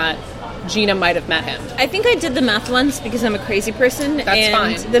assuming that Gina might have met him. I think I did the math once because I'm a crazy person. That's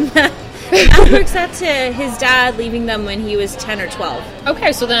fine. The math works out to his dad leaving them when he was 10 or 12.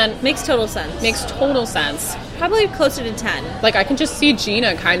 Okay, so then... Makes total sense. Probably closer to 10. Like, I can just see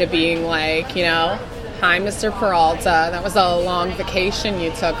Gina kind of being like, you know... Hi, Mr. Peralta. That was a long vacation you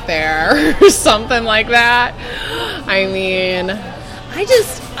took there, or something like that. I mean, I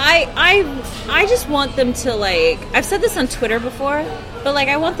just want them to, like, I've said this on Twitter before, but like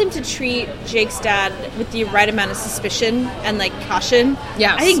I want them to treat Jake's dad with the right amount of suspicion and like caution.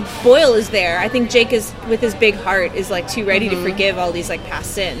 Yes. I think Boyle is there. I think Jake is, with his big heart, is like too ready to forgive all these like past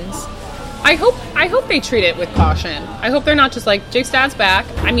sins. I hope they treat it with caution. I hope they're not just like, Jake's dad's back.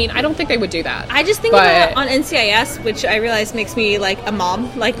 I mean, I don't think they would do that. I just think about on NCIS, which I realize makes me like a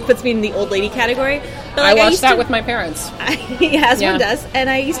mom, like puts me in the old lady category. But like, I watched that with my parents. One does.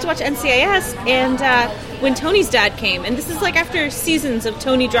 And I used to watch NCIS, and when Tony's dad came, and this is like after seasons of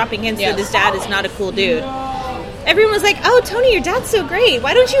Tony dropping hints that his dad is not a cool dude. Everyone was like, oh, Tony, your dad's so great.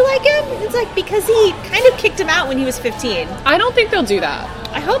 Why don't you like him? It's like, because he kind of kicked him out when he was 15. I don't think they'll do that.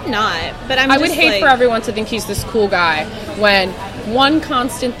 I hope not, but I would hate for everyone to think he's this cool guy when one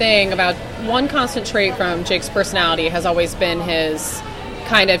constant trait from Jake's personality has always been his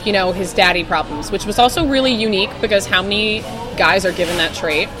kind of, you know, his daddy problems, which was also really unique because how many guys are given that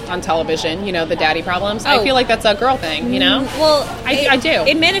trait on television, you know, the daddy problems. I feel like that's a girl thing, you know? Well, I do.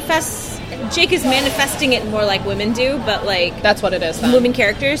 It manifests, Jake is manifesting it more like women do, but like... That's what it is then. Women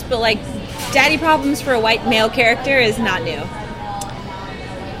characters, but like daddy problems for a white male character is not new.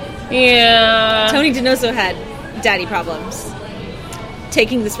 Yeah. Tony DiNozzo had daddy problems.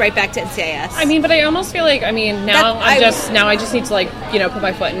 Taking this right back to NCIS. I mean, but I almost feel like, I just need to like, you know, put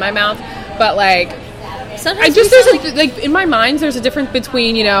my foot in my mouth. But like, sometimes in my mind, there's a difference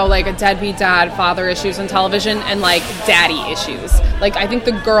between, you know, like a deadbeat dad, father issues on television and like daddy issues. Like, I think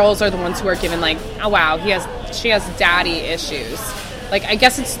the girls are the ones who are given like, oh wow, she has daddy issues. Like, I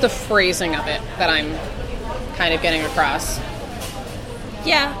guess it's the phrasing of it that I'm kind of getting across.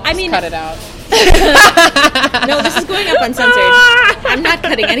 Yeah, I mean... Cut it out. No, this is going up uncensored. I'm not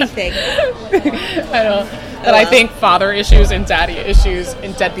cutting anything. I know. But I think father issues and daddy issues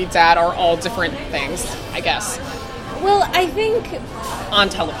and deadbeat dad are all different things, I guess. Well, I think... On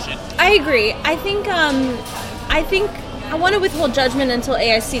television. I agree. I think I want to withhold judgment until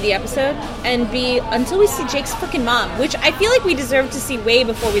A, I see the episode, and B, until we see Jake's fucking mom, which I feel like we deserve to see way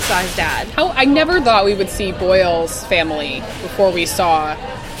before we saw his dad. I never thought we would see Boyle's family before we saw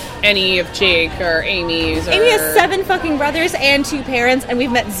any of Jake or Amy's. Amy has 7 fucking brothers and 2 parents, and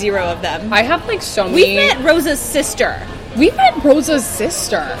we've met 0 of them. I have, like, so many... We've met Rosa's sister. We've met Rosa's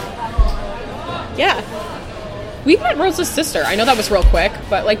sister. Yeah. We met Rosa's sister. I know that was real quick,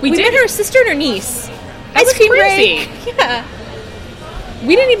 but, like, we did. met her sister and her niece. That was crazy. Break. Yeah.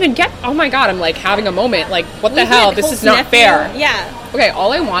 We didn't even get... Oh, my God. I'm, like, having a moment. Like, what the hell? This is not fair. Yeah. Okay,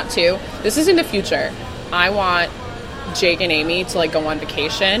 all I want to... This is in the future. I want Jake and Amy to, like, go on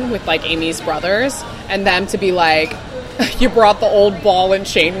vacation with, like, Amy's brothers, and them to be like, you brought the old ball and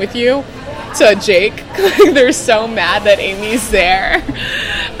chain with you to Jake. They're so mad that Amy's there.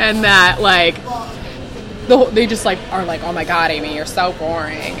 And that, like... They just, like, are like, oh my God, Amy, you're so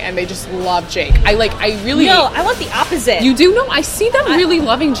boring. And they just love Jake. I really... No, I want the opposite. You do? No, I see them really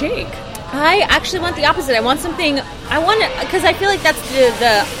loving Jake. I actually want the opposite. I want something... Because I feel like that's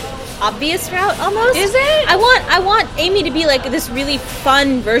the obvious route, almost. Is it? I want Amy to be, like, this really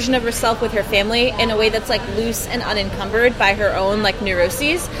fun version of herself with her family in a way that's, like, loose and unencumbered by her own, like,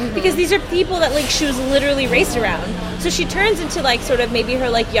 neuroses. Mm-hmm. Because these are people that, like, she was literally raised around. So she turns into, like, sort of maybe her,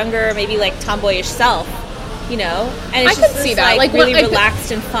 like, younger, maybe, like, tomboyish self. You know, and it's I could see that, like really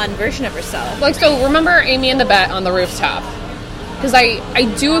relaxed and fun version of herself. Like, so remember Amy and the Bet on the rooftop? Because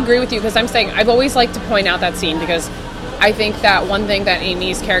I do agree with you. Because I'm saying I've always liked to point out that scene because I think that one thing that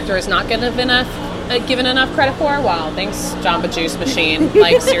Amy's character is not given enough credit for. Wow, thanks, Jamba Juice Machine.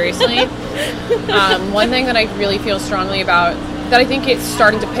 Like, seriously, one thing that I really feel strongly about that I think it's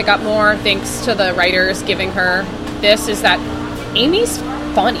starting to pick up more thanks to the writers giving her this is that Amy's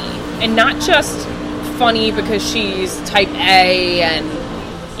funny and not just funny because she's type A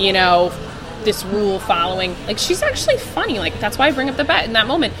and, you know, this rule following. Like, she's actually funny. Like, that's why I bring up the Bet in that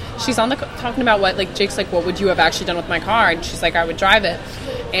moment. She's on the talking about what, like, Jake's like, what would you have actually done with my car? And she's like, I would drive it.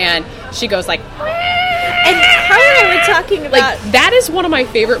 And she goes like, and Carl and I were talking about, like, that is one of my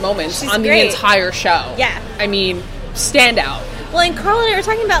favorite moments on the entire show. Yeah. I mean, stand out. Well, and Carl and I were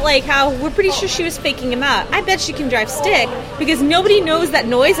talking about, like, how we're pretty sure she was faking him out. I bet she can drive stick, because nobody knows that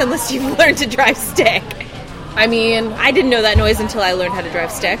noise unless you've learned to drive stick. I mean... I didn't know that noise until I learned how to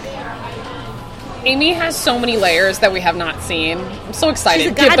drive stick. Amy has so many layers that we have not seen. I'm so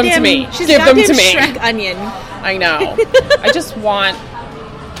excited. Give them to me. She's Give them to me. Shrek onion. I know. I just want...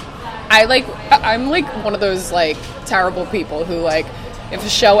 I'm, like, one of those, like, terrible people who, like, if a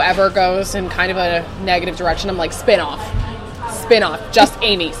show ever goes in kind of a negative direction, I'm like, spin-off. Just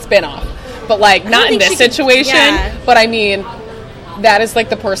Amy, spin-off. But, like, not in this situation. Yeah. But, I mean, that is, like,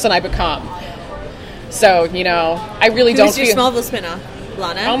 the person I become. So, you know, I really don't feel... Who's your Smallville spin-off?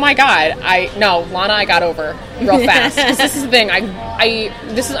 Lana? Oh, my God. Lana I got over real fast. Because this is the thing. And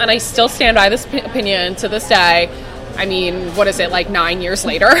I still stand by this opinion to this day. I mean, what is it, like 9 years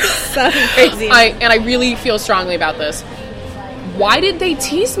later? Something crazy. I really feel strongly about this. Why did they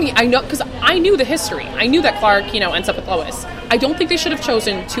tease me? I know, because I knew the history. I knew that Clark, you know, ends up with Lois. I don't think they should have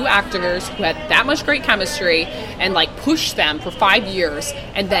chosen 2 actors who had that much great chemistry and, like, pushed them for 5 years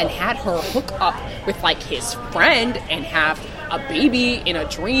and then had her hook up with, like, his friend and have a baby in a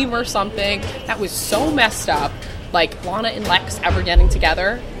dream or something. That was so messed up. Like, Lana and Lex ever getting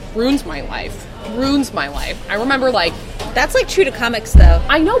together ruins my life. I remember, like... That's, like, true to comics, though.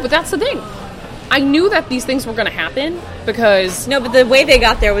 I know, but that's the thing. I knew that these things were going to happen because... No, but the way they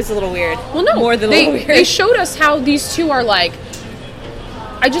got there was a little weird. Well, no. More than a little weird. They showed us how these two are, like...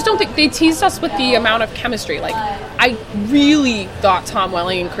 I just don't think... They teased us with the amount of chemistry. Like, I really thought Tom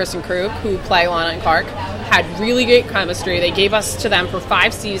Welling and Kristen Krug, who play Lana and Clark, had really great chemistry. They gave us to them for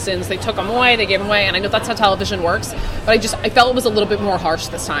 5 seasons. They took them away. They gave them away. And I know that's how television works. But I felt it was a little bit more harsh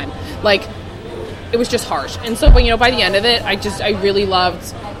this time. Like, it was just harsh. And so, but, you know, by the end of it, I really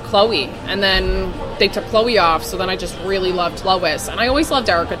loved Chloe. And then they took Chloe off, so then I just really loved Lois. And I always loved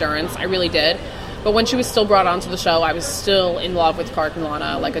Erica Durance. I really did. But when she was still brought onto the show, I was still in love with Clark and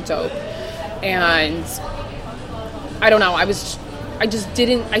Lana like a dope. And I don't know,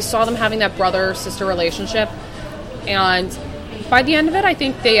 I saw them having that brother-sister relationship. And by the end of it, I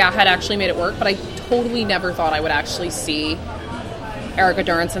think they had actually made it work. But I totally never thought I would actually see Erica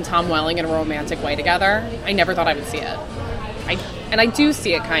Durance and Tom Welling in a romantic way together. I never thought I would see it. I do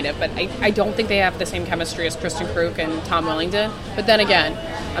see it kind of, but I don't think they have the same chemistry as Kristen Krug and Tom Welling did. But then again,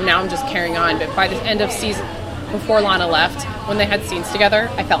 I'm just carrying on. But by the end of season, before Lana left, when they had scenes together,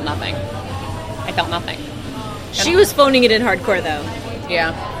 I felt nothing. She was phoning it in hardcore, though.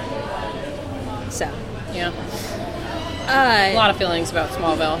 Yeah. So. Yeah. A lot of feelings about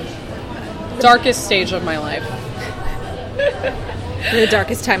Smallville. Darkest stage of my life. The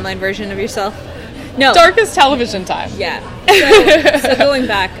darkest timeline version of yourself. No. Darkest television time. Yeah. So going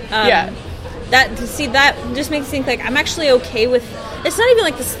back, that just makes me think, like, I'm actually okay with, it's not even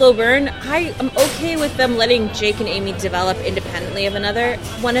like the slow burn. I am okay with them letting Jake and Amy develop independently of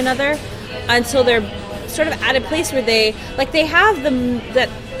one another until they're sort of at a place where they have that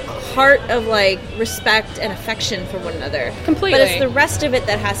heart of, like, respect and affection for one another. Completely. But it's the rest of it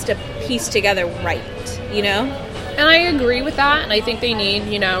that has to piece together right, you know? And I agree with that, and I think they need,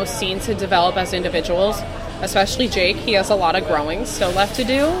 scenes to develop as individuals, especially Jake. He has a lot of growing still left to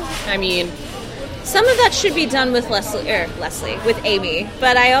do. I mean, some of that should be done with with Amy.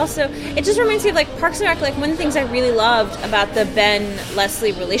 But it just reminds me of, like, Parks and Rec. Like, one of the things I really loved about the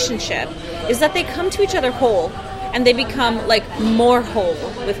Ben-Leslie relationship is that they come to each other whole, and they become, like, more whole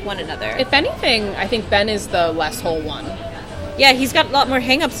with one another. If anything, I think Ben is the less whole one. Yeah, he's got a lot more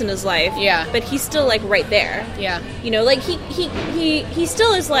hang-ups in his life. Yeah. But he's still, like, right there. Yeah. Like, he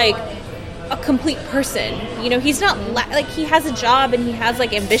still is, like, a complete person. He's not, like, he has a job and he has,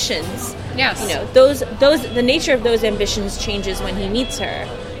 like, ambitions. Yes. The nature of those ambitions changes when he meets her.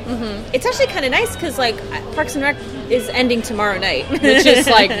 Mm-hmm. It's actually kind of nice because, like, Parks and Rec is ending tomorrow night. Which is,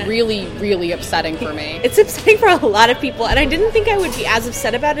 like, really, really upsetting for me. It's upsetting for a lot of people, and I didn't think I would be as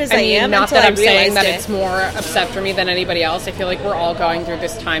upset about it as I am not until that I I'm realized saying that it. it's more upset for me than anybody else. I feel like we're all going through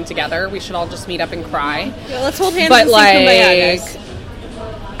this time together. We should all just meet up and cry. Yeah, let's hold hands but, and like, sing Kumbaya,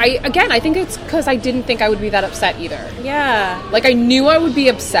 guys. I think it's because I didn't think I would be that upset either. Yeah. Like, I knew I would be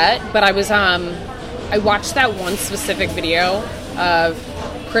upset, but I was, I watched that one specific video of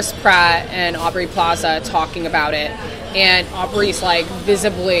Chris Pratt and Aubrey Plaza talking about it, and Aubrey's, like,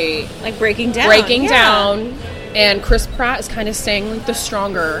 visibly, like, breaking down, and Chris Pratt is kind of saying, like, the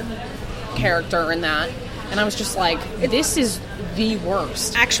stronger character in that, and I was just like, this is the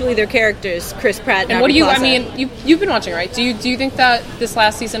worst. Actually, their characters, Chris Pratt and what do you? Plaza. I mean, you've been watching, right? Do you think that this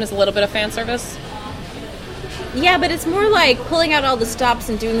last season is a little bit of fan service? Yeah, but it's more like pulling out all the stops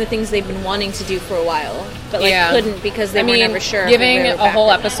and doing the things they've been wanting to do for a while, but, like, couldn't because they were never sure. Giving a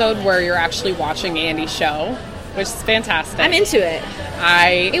whole episode where you're actually watching Andy's show, which is fantastic. I'm into it.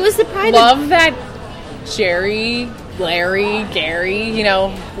 It was the pride. Love that Jerry, Larry, Gary.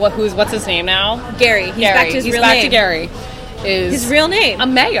 What's his name now? Gary. He's back to his real name. He's back to Gary. Is his real name a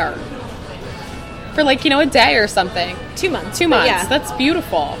mayor for, like, a day or something. 2 months. 2 months. Yeah. That's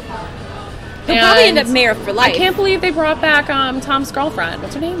beautiful. He'll probably end up mayor for life. I can't believe they brought back Tom's girlfriend.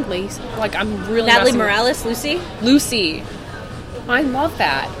 What's her name? Lacey. Like, I'm really Natalie Morales, Lucy. I love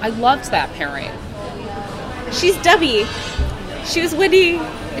that. I loved that pairing. She's Debbie. She was Woody.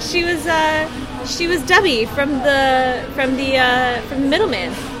 She was Debbie from the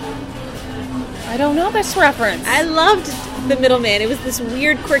Middleman. I don't know this reference. I loved The Middleman. It was this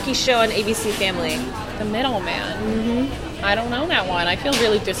weird, quirky show on ABC Family. The Middleman. Mm-hmm. I don't know that one. I feel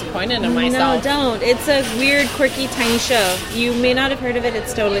really disappointed in myself. No, don't. It's a weird, quirky, tiny show. You may not have heard of it.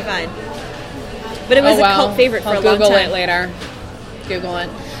 It's totally fine. But it was a cult favorite for a long time. Google it later. Google it.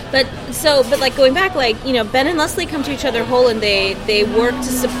 But like, going back, like, Ben and Leslie come to each other whole, and they work to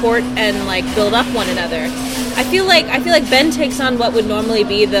support and, like, build up one another. I feel like Ben takes on what would normally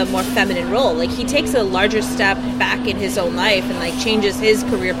be the more feminine role. Like, he takes a larger step back in his own life and, like, changes his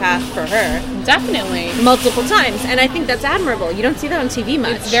career path for her. Definitely. Multiple times. And I think that's admirable. You don't see that on TV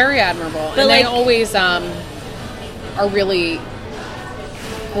much. It's very admirable. But, and like, they always are really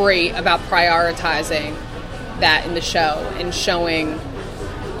great about prioritizing that in the show and showing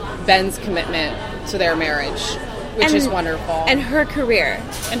Ben's commitment to their marriage, which is wonderful. And her career.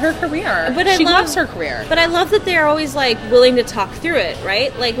 But she loves her career. But I love that they're always, like, willing to talk through it,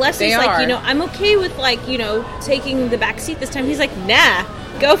 right? Like, Leslie's like, I'm okay with, like, taking the back seat this time. He's like, nah,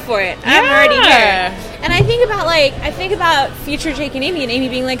 go for it. I'm already here. And I think about future Jake and Amy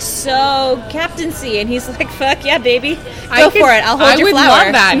being like, so captaincy, and he's like, fuck yeah, baby, go for it. I'll hold your flower. I would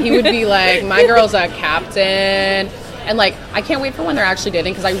love that. He would be like, my girl's a captain. And, like, I can't wait for when they're actually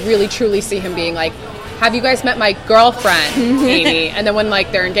dating, because I really, truly see him being like, have you guys met my girlfriend, Amy? And then when,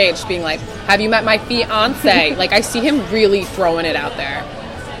 like, they're engaged, being like, have you met my fiance? Like, I see him really throwing it out there.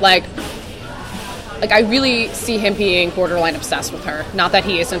 Like, I really see him being borderline obsessed with her. Not that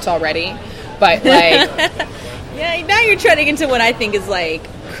he isn't already, but, like... Yeah, now you're treading into what I think is, like,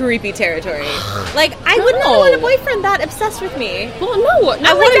 creepy territory. Like, I would not want a boyfriend that obsessed with me. Well, no,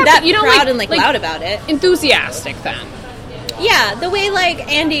 I wasn't that proud and, like, loud about it. Enthusiastic, then. Yeah, the way,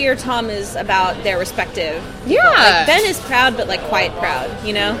 like, Andy or Tom is about their respective. Yeah. Like, Ben is proud, but, like, quiet proud,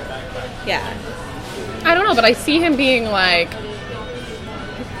 Yeah. I don't know, but I see him being like...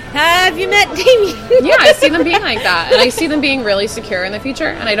 Have you met Damien? Yeah, I see them being like that. And I see them being really secure in the future,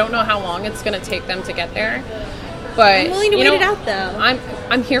 and I don't know how long it's going to take them to get there. But I'm willing to wait it out, though.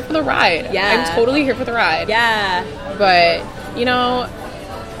 I'm here for the ride. Yeah. I'm totally here for the ride. Yeah. But,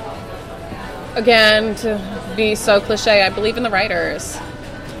 again, to be so cliche, I believe in the writers.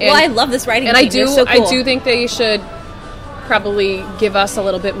 Well, I love this writing team. And They're so cool. I do think they should probably give us a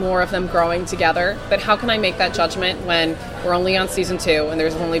little bit more of them growing together. But how can I make that judgment when we're only on season 2 and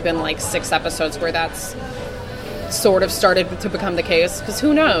there's only been like 6 episodes where that's sort of started to become the case? Because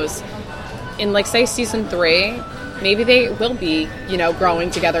who knows? In, like, say, season 3, maybe they will be, growing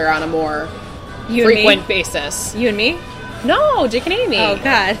together on a more frequent basis. You and me? No, Jake and Amy. Oh,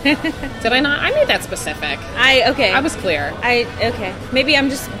 God. Did I not? I made that specific. Okay. I was clear. Okay. Maybe I'm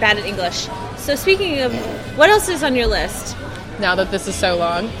just bad at English. So speaking of, what else is on your list? Now that this is so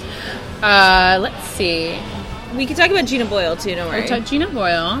long. Let's see. We can talk about Gina Boyle, too, don't worry. Gina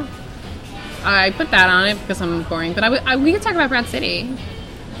Boyle. I put that on it because I'm boring, but we could talk about Broad City.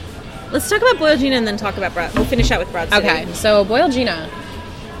 Let's talk about Boyle Gina and then talk about We'll finish out with Broad City. Okay, so Boyle Gina.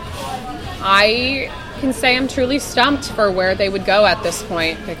 I can say I'm truly stumped for where they would go at this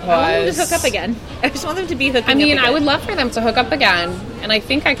point because I want them to hook up again. I just want them to be hooking up again. I would love for them to hook up again, and I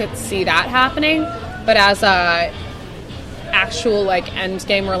think I could see that happening, but as a actual, like, end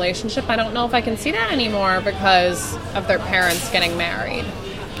game relationship, I don't know if I can see that anymore because of their parents getting married.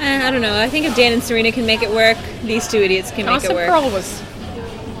 I don't know. I think if Dan and Serena can make it work, these two idiots can make it work.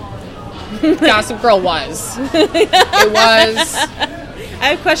 Gossip Girl was. It was. I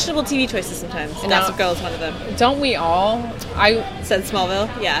have questionable TV choices sometimes. Gossip Girl is one of them. Don't we all? I said Smallville.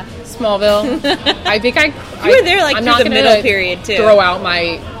 Yeah, Smallville. I think you were there like through the middle period too. Throw out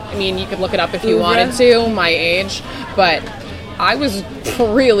my. I mean, you could look it up if you wanted to. My age, but I was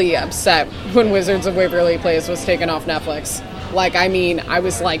really upset when Wizards of Waverly Place was taken off Netflix. Like, I mean, I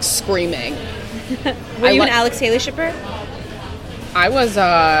was like screaming. Were you an Alex Haley shipper? I was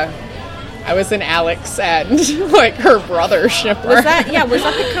an Alex and like her brother shipper. Was that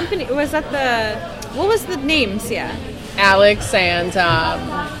the company? Was that what was the names? Yeah. Alex and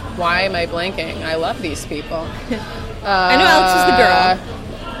why am I blanking? I love these people. I know Alex was the girl.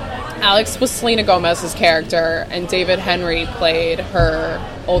 Alex was Selena Gomez's character, and David Henry played her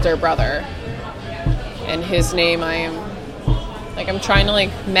older brother. And his name, I'm trying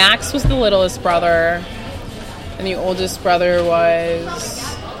to, Max was the littlest brother, and the oldest brother was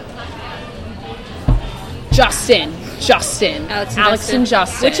Justin. Alex and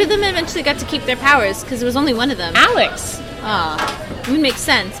Justin. Which of them eventually got to keep their powers? Because there was only one of them. Alex. It would make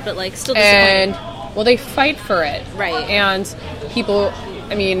sense, but, still disappointing. And, they fight for it. Right. And people,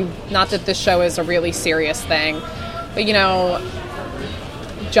 not that this show is a really serious thing, but,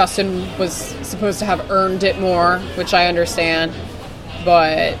 Justin was supposed to have earned it more, which I understand,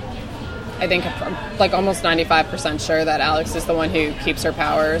 but I think I'm almost 95% sure that Alex is the one who keeps her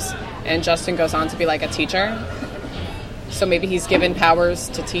powers, and Justin goes on to be a teacher. So maybe he's given powers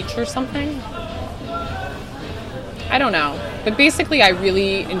to teach or something? I don't know. But basically I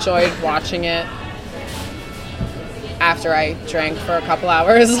really enjoyed watching it after I drank for a couple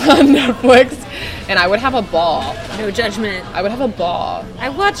hours on Netflix, and I would have a ball. No judgment. I would have a ball.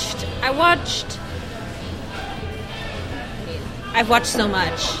 I've watched so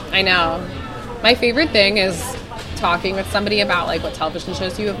much. I know. My favorite thing is talking with somebody about what television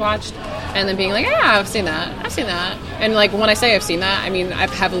shows you have watched, and then being like, yeah, I've seen that. And when I say I've seen that, I've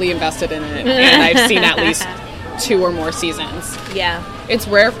heavily invested in it, and I've seen at least 2 or more seasons. Yeah. It's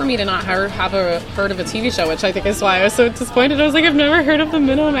rare for me to not have heard of a TV show, which I think is why I was so disappointed. I was like, I've never heard of The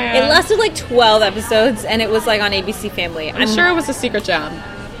Middleman. It lasted 12 episodes, and it was on ABC Family. I'm sure it was a secret gem.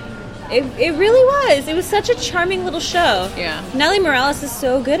 It really was. It was such a charming little show. Yeah. Nellie Morales is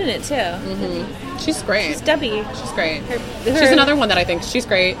so good in it, too. Mm-hmm. She's great. She's Debbie. She's great. She's another one that I think she's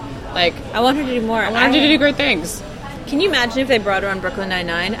great. I want her to do more. I want her to do great things. Can you imagine if they brought her on Brooklyn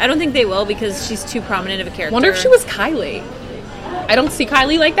Nine-Nine? I don't think they will because she's too prominent of a character. I wonder if she was Kylie. I don't see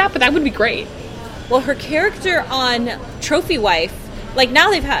Kylie like that, but that would be great. Well, her character on Trophy Wife, now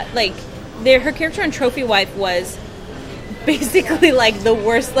they've had, her character on Trophy Wife was basically, the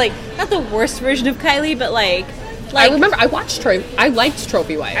worst, not the worst version of Kylie, but, I remember, I liked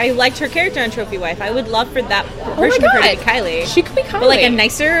Trophy Wife. I liked her character on Trophy Wife. I would love for that version of her to be Kylie. She could be Kylie. But, a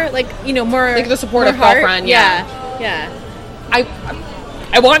nicer, more... the supportive girlfriend, yeah.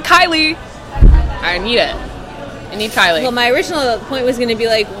 I want Kylie. I need it. I need Kylie. Well, my original point was going to be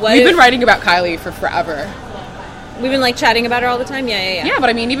what... We've been writing about Kylie for forever. We've been, chatting about her all the time? Yeah. Yeah,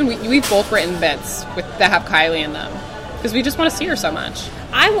 but even we've both written bits that have Kylie in them. Because we just want to see her so much.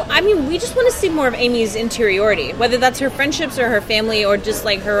 We just want to see more of Amy's interiority. Whether that's her friendships or her family or just,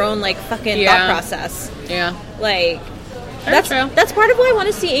 her own, fucking thought process. Yeah. That's true. That's part of why I want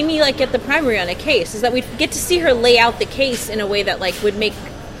to see Amy like get the primary on a case, is that we get to see her lay out the case in a way that like would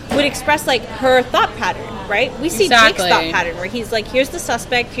express like her thought pattern, right? We see Jake's thought pattern where he's like, here's the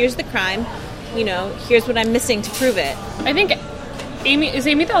suspect, here's the crime, here's what I'm missing to prove it. I think Amy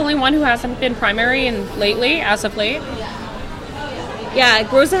the only one who hasn't been primary as of late? Yeah,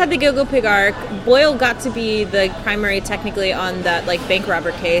 Rosa had the Go-Go Pig arc. Boyle got to be the primary technically on that like bank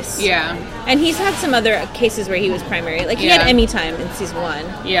robber case. Yeah. And he's had some other cases where he was primary. Like he had Emmy time in season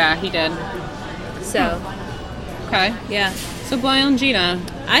 1. Yeah, he did. So. Okay. Yeah. So Boyle and Gina.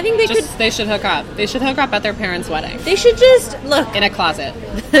 I think they should hook up. They should hook up at their parents' wedding. They should just look in a closet.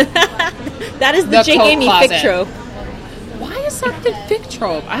 That is the Jake Amy fic trope. Why is that the fic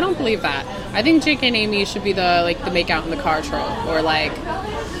trope? I don't believe that. I think Jake and Amy should be the make out in the car trope, or like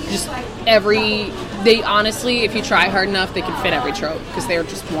just they honestly, if you try hard enough, they can fit every trope because they are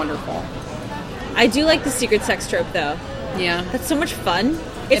just wonderful. I do like the secret sex trope though. Yeah, that's so much fun.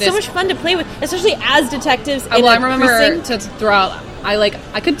 It's so much fun to play with, especially as detectives. I remember to throw out.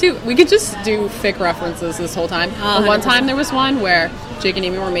 We could just do fic references this whole time. But one time there was one where Jake and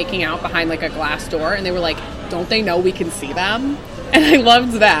Amy were making out behind like a glass door, and they were like, "Don't they know we can see them?" And I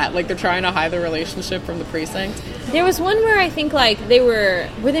loved that. Like they're trying to hide their relationship from the precinct. There was one where I think like were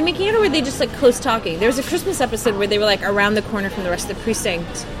they making out, or were they just like close talking? There was a Christmas episode where they were like around the corner from the rest of the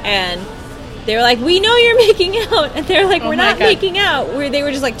precinct, and they were like, "We know you're making out," and they're like, "We're not making out." Where they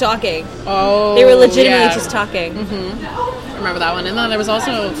were just like talking. Oh, they were legitimately just talking. Mm-hmm. I remember that one. And then there was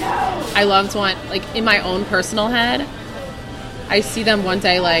also, I loved one like in my own personal head. I see them one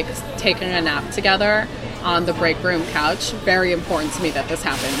day like taking a nap together on the break room couch. Very important to me that this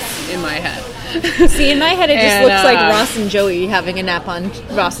happens in my head. See, in my head, it just looks like Ross and Joey having a nap on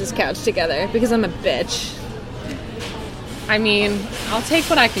Ross's couch together because I'm a bitch. I mean, I'll take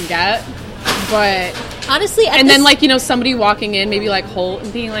what I can get, but honestly, then like somebody walking in, maybe like Holt,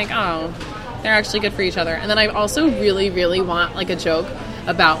 and being like, oh, they're actually good for each other. And then I also really, really want like a joke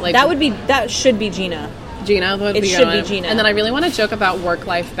about like that should be Gina. It should be Gina. And then I really want a joke about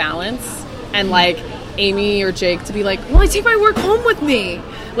work-life balance and like Amy or Jake to be like, well, I take my work home with me.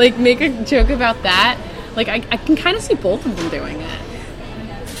 Like, make a joke about that. Like, I can kind of see both of them doing it.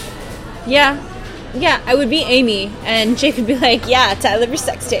 Yeah. Yeah, I would be Amy, and Jake would be like, yeah, Tyler your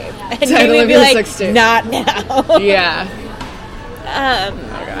sex tape. And Amy would be like, not now. Yeah.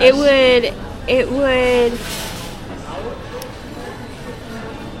 It would...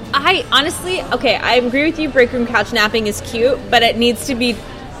 I agree with you, break room couch napping is cute, but it needs to be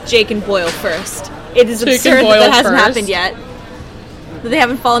Jake and Boyle first. It is absurd that hasn't happened yet. That they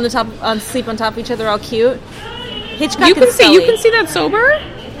haven't fallen asleep on top of each other all cute. Hitchcock and Scully. You can see that sober?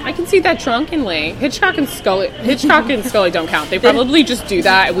 I can see that drunkenly. Hitchcock and Scully don't count. They probably just do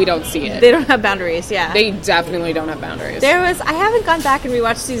that and we don't see it. They don't have boundaries, yeah. They definitely don't have boundaries. I haven't gone back and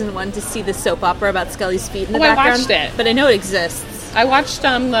rewatched season 1 to see the soap opera about Scully's feet in the background. I watched it. But I know it exists. I watched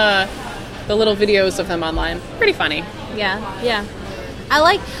the little videos of them online. Pretty funny. Yeah. I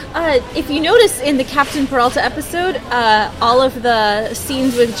like, if you notice in the Captain Peralta episode, all of the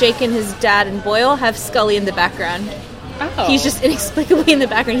scenes with Jake and his dad and Boyle have Scully in the background. Oh. He's just inexplicably in the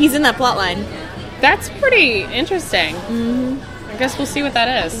background. He's in that plot line. That's pretty interesting. Mm-hmm. I guess we'll see what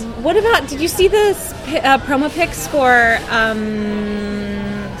that is. What about, did you see the promo pics for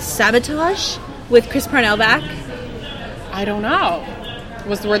Sabotage with Chris Parnell back? I don't know.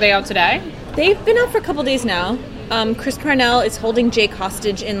 Were they out today? They've been out for a couple days now. Chris Parnell is holding Jake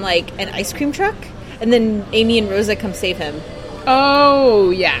hostage in like an ice cream truck, and then Amy and Rosa come save him. Oh,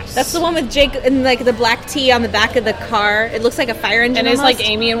 yes. That's the one with Jake and like the black tee on the back of the car. It looks like a fire engine. And it's like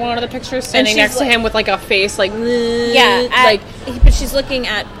Amy in one of the pictures standing next to him with like a face like... but she's looking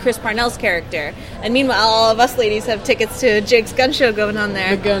at Chris Parnell's character. And meanwhile, all of us ladies have tickets to Jake's gun show going on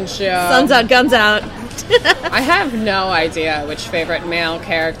there. The gun show. Sun's out, guns out. I have no idea which favorite male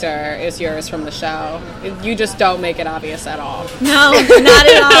character is yours from the show. You just don't make it obvious at all. No, not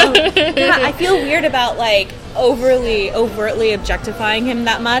at all. I feel weird about like overtly objectifying him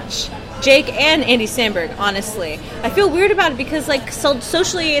that much. Jake and Andy Samberg, honestly. I feel weird about it because like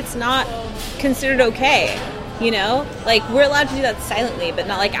socially it's not considered okay. You know? Like, we're allowed to do that silently, but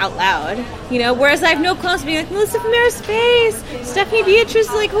not, like, out loud. You know? Whereas I have no qualms being like, Melissa Famera's face! Stephanie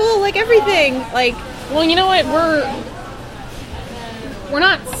Beatrice, like, like, everything. Like... Well, you know what? We're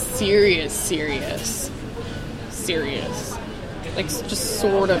not serious. Like, just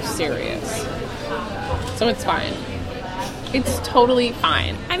sort of serious. So it's fine. It's totally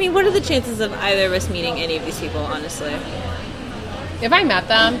fine. I mean, what are the chances of either of us meeting any of these people, honestly? If I met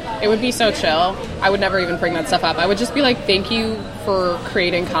them, it would be so chill. I would never even bring that stuff up. I would just be like, thank you for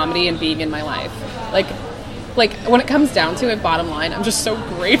creating comedy and being in my life. Like, like, when it comes down to it, bottom line, I'm just so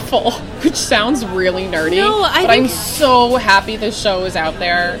grateful, which sounds really nerdy. No, but I'm so happy this show is out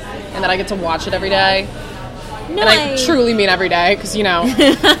there and that I get to watch it every day. No, and I truly mean every day, because, you know,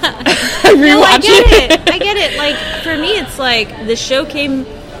 I rewatch it. I get it. Like, for me, it's like, the show came,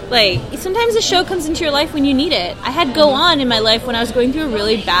 like, sometimes the show comes into your life when you need it. I had Go On in my life when I was going through a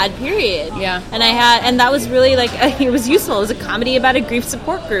really bad period. Yeah. And that was really, like, it was useful. It was a comedy about a grief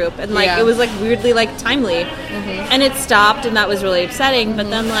support group. And, like, it was, like, weirdly, like, timely. And it stopped, and that was really upsetting. But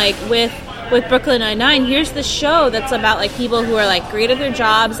then, like, with Brooklyn Nine-Nine, here's the show that's about, like, people who are, like, great at their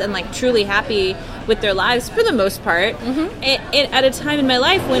jobs and, like, truly happy with their lives for the most part. At a time in my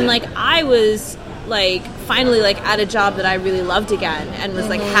life when, like, I was, like, finally, like, at a job that I really loved again and was,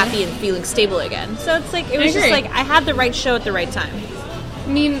 like, happy and feeling stable again. So it's, like, it was just, like, I had the right show at the right time. I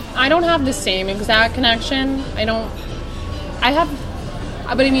mean, I don't have the same exact connection.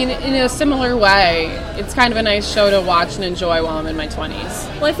 But I mean, in a similar way, it's kind of a nice show to watch and enjoy while I'm in my 20s.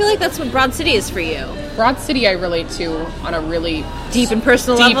 Well, I feel like that's what Broad City is for you. Broad City I relate to on a really deep and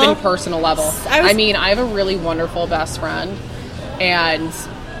personal level. I mean, I have a really wonderful best friend, and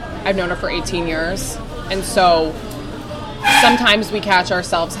I've known her for 18 years. And so sometimes we catch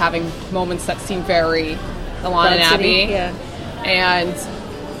ourselves having moments that seem very Alana and Abby. Yeah. And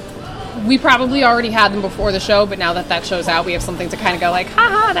we probably already had them before the show, but now that show's out, we have something to kind of go like,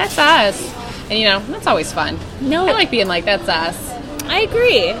 haha, that's us. And, you know, that's always fun. No. I like being like, that's us. I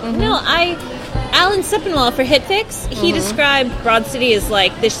agree. No, Alan Sepinwall for HitFix, he described Broad City as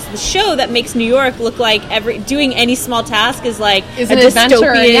like the show that makes New York look like doing any small task is like is a an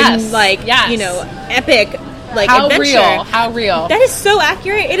dystopian, like, you know, epic, like, adventure. How real. That is so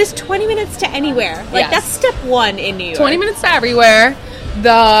accurate. It is 20 minutes to anywhere. Like, that's step one in New York. 20 minutes to everywhere.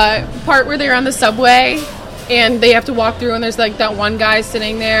 The part where they're on the subway and they have to walk through and there's, like, that one guy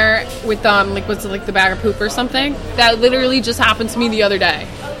sitting there with, like, what's it, like, the bag of poop or something? That literally just happened to me the other day.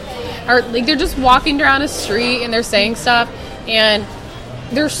 Or, like, they're just walking down a street and they're saying stuff and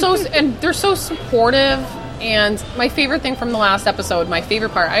they're so supportive. And my favorite thing from the last episode, my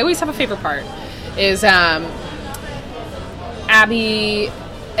favorite part, I always have a favorite part, is Abby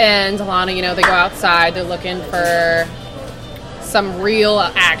and Alana, you know, they go outside, they're looking for some real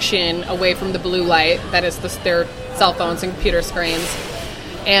action away from the blue light that is their cell phones and computer screens.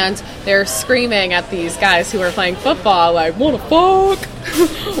 And they're screaming at these guys who are playing football, like, wanna fuck,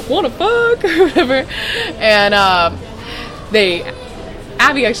 or whatever. And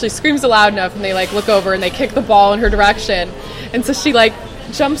Abby actually screams loud enough, and they, like, look over and they kick the ball in her direction. And so she, like,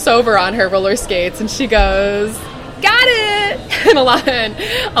 jumps over on her roller skates and she goes, got it! And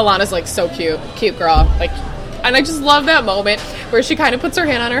Alana's, like, so cute girl, like. And I just love that moment where she kind of puts her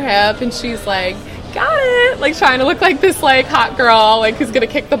hand on her hip and she's like, got it! Like, trying to look like this, like, hot girl, like, who's going to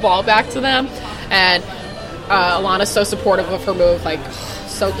kick the ball back to them. And Alana's so supportive of her move, like,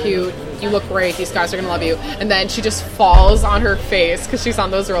 so cute. You look great. These guys are going to love you. And then she just falls on her face because she's on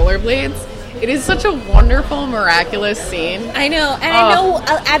those rollerblades. It is such a wonderful, miraculous scene. I know. And I know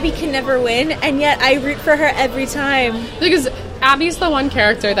Abby can never win, and yet I root for her every time. Because Abby's the one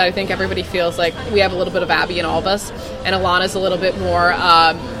character that I think everybody feels like we have a little bit of Abby in all of us, and Alana's a little bit more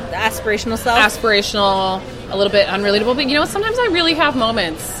the aspirational self. Aspirational, a little bit unrelatable. But, you know, sometimes I really have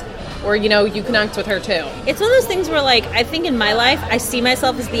moments where, you know, you connect with her too. It's one of those things where, like, I think in my life I see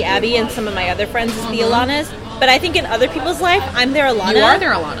myself as the Abby and some of my other friends as the Alanas. But I think in other people's life, I'm their Alana. You are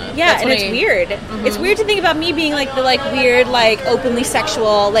their Alana. Yeah, and it's weird. It's weird to think about me being, like, the, like, weird, like, openly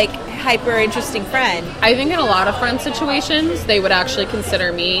sexual, like, hyper interesting friend. I think in a lot of friend situations, they would actually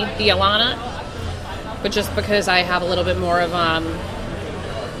consider me the Alana. But just because I have a little bit more of,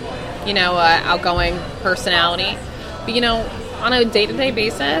 you know, outgoing personality. But, you know, on a day-to-day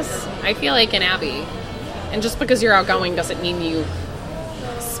basis, I feel like an Abby. And just because you're outgoing doesn't mean you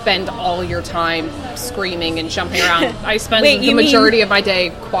spend all your time screaming and jumping around. I spend the majority of my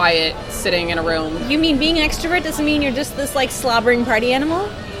day quiet, sitting in a room. You mean being an extrovert doesn't mean you're just this, like, slobbering party animal?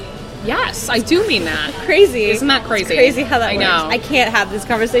 Yes, I do mean that. Crazy. Isn't that crazy? It's crazy how that works. Know. I can't have this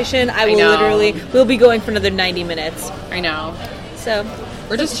conversation. We'll be going for another 90 minutes. I know. So.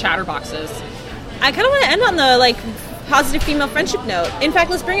 We're just chatterboxes. I kind of want to end on the, like, positive female friendship note. In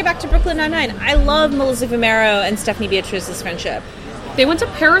fact, let's bring it back to Brooklyn Nine-Nine. I love Melissa Vimero and Stephanie Beatrice's friendship. They went to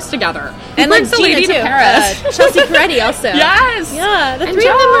Paris together. And, like, the lady to Paris. Chelsea Peretti also. Yes. Yeah, the three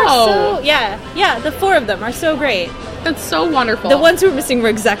of them are so... Yeah, the four of them are so great. That's so wonderful. The ones who were missing were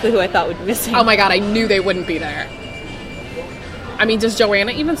exactly who I thought would be missing. Oh my god, I knew they wouldn't be there. I mean, does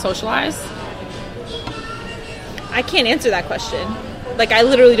Joanna even socialize? I can't answer that question. Like, I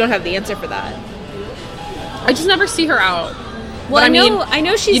literally don't have the answer for that. I just never see her out. Well, I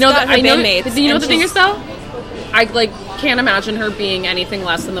know she's got her bandmates. You know what the thing is, though? I, like, can't imagine her being anything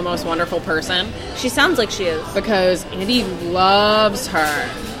less than the most wonderful person. She sounds like she is. Because Andy loves her.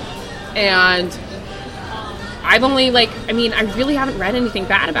 And I've only, like, I mean, I really haven't read anything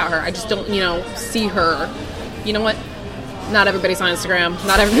bad about her. I just don't, see her. You know what? Not everybody's on Instagram.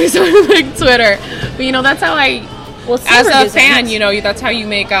 Not everybody's on, like, Twitter. But, that's how as a fan, that's how you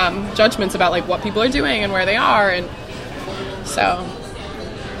make judgments about, like, what people are doing and where they are. And so...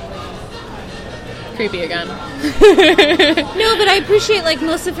 creepy again. No, but I appreciate, like,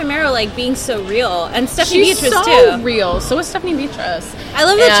 Melissa Fumero, like, being so real. And Stephanie Beatrice, so too. Real. So is Stephanie Beatrice. I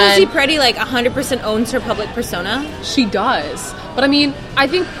love that Chelsea Peretti, like, 100% owns her public persona. She does. But, I mean, I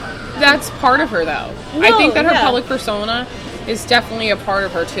think that's part of her, though. I think that her public persona is definitely a part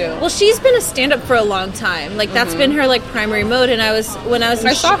of her, too. Well, she's been a stand-up for a long time. Like, that's been her, like, primary mode. And I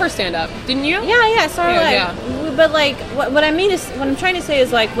saw her stand-up. Didn't you? Yeah, I saw her live. Yeah. But, like, what I mean is, what I'm trying to say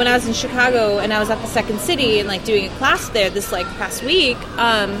is, like, when I was in Chicago and I was at the Second City and, like, doing a class there this, like, past week,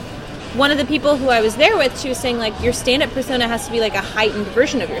 one of the people who I was there with, she was saying, like, your stand-up persona has to be, like, a heightened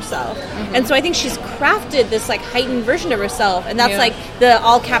version of yourself. And so I think she's crafted this, like, heightened version of herself. And that's, like, the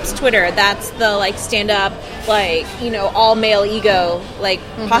all-caps Twitter. That's the, like, stand-up, like, all-male ego, like,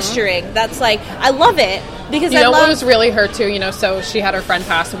 posturing. That's, like, I love it. Because I love... what was really hurt, too, so she had her friend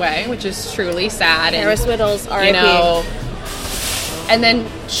pass away, which is truly sad. Harris Whittles, R.I.P. And then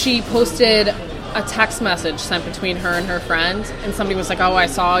she posted a text message sent between her and her friend, and somebody was like, oh, I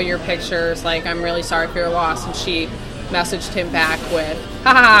saw your pictures, like, I'm really sorry for your loss, and she messaged him back with,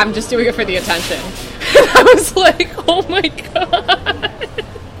 haha, I'm just doing it for the attention. And I was like, oh my god.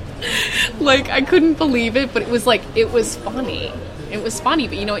 Like, I couldn't believe it, but it was funny. It was funny,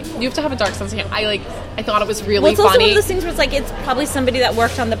 but you have to have a dark sense of humor. I thought it was really funny. Well, it's also one of those things where it's like, it's probably somebody that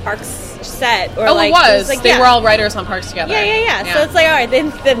worked on the Parks set. Or it was. Like, they were all writers on Parks together. Yeah. So it's like, all right,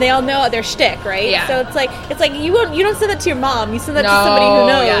 then they all know their shtick, right? Yeah. So it's like you don't send that to your mom. You send that to somebody who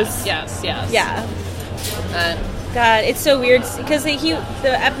knows. Yes. Yeah. God, it's so weird because the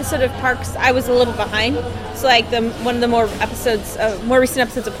episode of Parks, I was a little behind. So like one of the more recent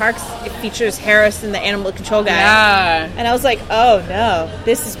episodes of Parks, it features Harris and the animal control guy. Yeah. And I was like, oh no,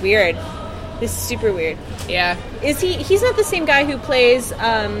 this is weird. This is super weird. Yeah. He's not the same guy who plays.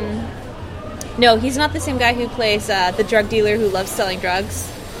 No, he's not the same guy who plays the drug dealer who loves selling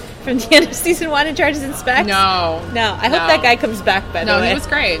drugs from the end of season 1 and Charges and Specs. No. I hope that guy comes back, by the way. No, he was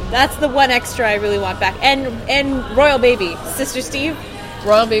great. That's the one extra I really want back. And Royal Baby, Sister Steve.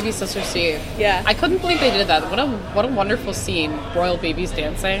 Royal Baby, Sister Steve. Yeah. I couldn't believe they did that. What a wonderful scene. Royal Baby's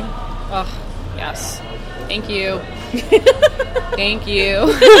dancing. Oh, yes. Thank you. Thank you.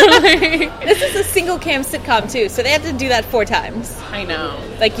 This is a single cam sitcom too, so they had to do that 4 times. I know.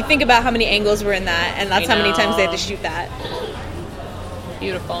 Like, you think about how many angles were in that, and that's how many times they had to shoot that.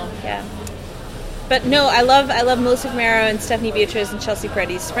 Beautiful. Yeah. But no, I love Melissa Fumero and Stephanie Beatrice and Chelsea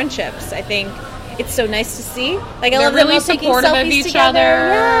Peretti's friendships. I think it's so nice to see. Like, I love them all taking selfies of each together. other.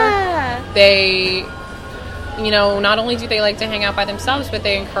 Yeah. They, not only do they like to hang out by themselves, but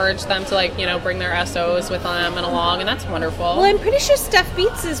they encourage them to, like, bring their SOs with them and along, and that's wonderful. Well, I'm pretty sure Steph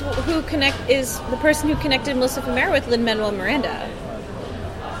Beats is the person who connected Melissa Fumero with Lin-Manuel Miranda.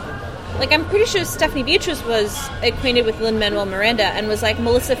 Like, I'm pretty sure Stephanie Beatrice was acquainted with Lin-Manuel Miranda and was like,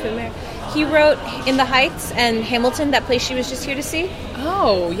 Melissa Fumero. He wrote In the Heights and Hamilton, that place she was just here to see.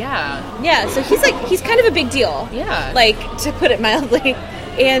 Oh, yeah. Yeah, so he's kind of a big deal. Yeah. Like, to put it mildly.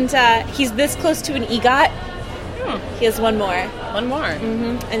 And he's this close to an EGOT. He has one more. One more.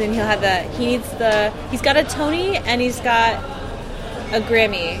 Mm-hmm. And then he'll have he's got a Tony and he's got a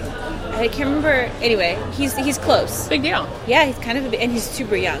Grammy. I can't remember. Anyway, he's close. Big deal. Yeah, he's kind of and he's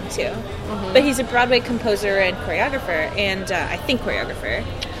super young too. Mm-hmm. But he's a Broadway composer and choreographer, and I think choreographer.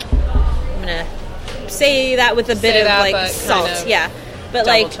 I'm gonna say that with a bit of salt. Kind of yeah, but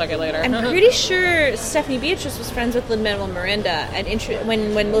check it later. I'm pretty sure Stephanie Beatrice was friends with Lin-Manuel Miranda, and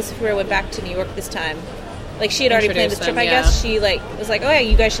when Melissa Fumero went back to New York this time. Like, she had already planned this trip, I guess. She, was like, oh, yeah,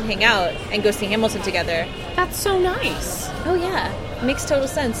 you guys should hang out and go see Hamilton together. That's so nice. Oh, yeah. It makes total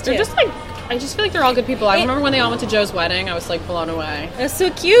sense, too. They're just, I just feel like they're all good people. I remember when they all went to Joe's wedding. I was, blown away. It was so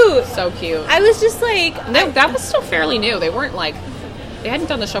cute. So cute. I was just, like... that was still fairly new. They weren't, they hadn't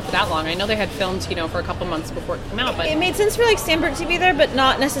done the show for that long. I know they had filmed, for a couple months before it came out, but... It made sense for, Sandberg to be there, but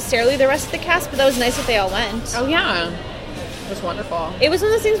not necessarily the rest of the cast, but that was nice that they all went. Oh, yeah. It was wonderful. It was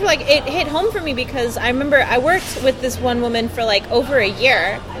one of those things where, it hit home for me because I remember I worked with this one woman for, over a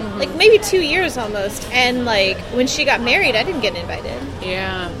year. Mm-hmm. Maybe 2 years almost. And, when she got married, I didn't get invited.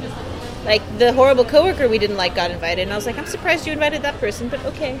 Yeah. The horrible coworker we didn't got invited. And I was like, I'm surprised you invited that person, but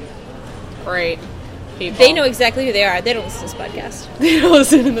okay. Great. people. They know exactly who they are. They don't listen to this podcast. They don't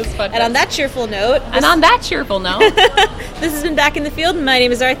listen to this podcast. And on that cheerful note... This has been Back in the Field. My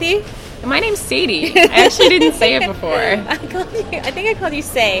name is Aarthi. And my name's Sadie. I actually didn't say it before. I think I called you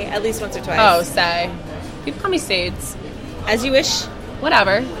Say at least once or twice. Oh, Say. You can call me Sades. As you wish.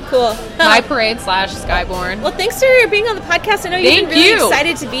 Whatever. Cool. MyParade / skyeborn. Well, thanks for being on the podcast. I know you've been really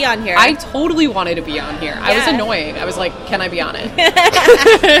excited to be on here. I totally wanted to be on here. Yeah. I was annoying. I was like, can I be on it?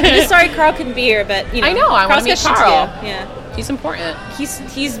 I'm just sorry Carl couldn't be here, but, you know. I know. I want to meet Carl. Yeah. He's important.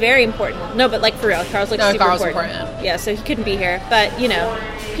 He's very important. No, but, like, for real. Carl's, like, super important. Yeah, so he couldn't be here. But, you know,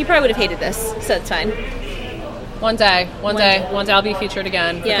 he probably would have hated this, so it's fine. One day I'll be featured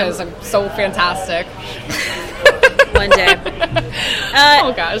again because I'm so fantastic. One day.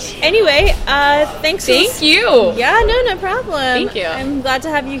 Oh gosh. Anyway, thanks. Thank you. Yeah, no problem. Thank you. I'm glad to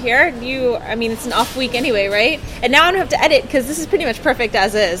have you here. It's an off week anyway, right? And now I don't have to edit because this is pretty much perfect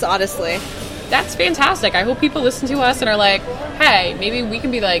as is, honestly. That's fantastic. I hope people listen to us and are like, hey, maybe we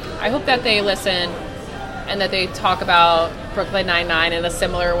can be like, I hope that they listen and that they talk about Brooklyn Nine-Nine in a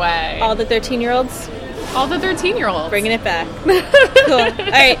similar way. All the 13-year-olds? All the 13-year-olds. Bringing it back. Cool.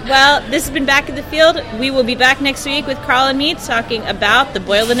 All right. Well, this has been Back in the Field. We will be back next week with Carl and me talking about the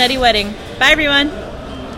Boyle and Eddie wedding. Bye, everyone.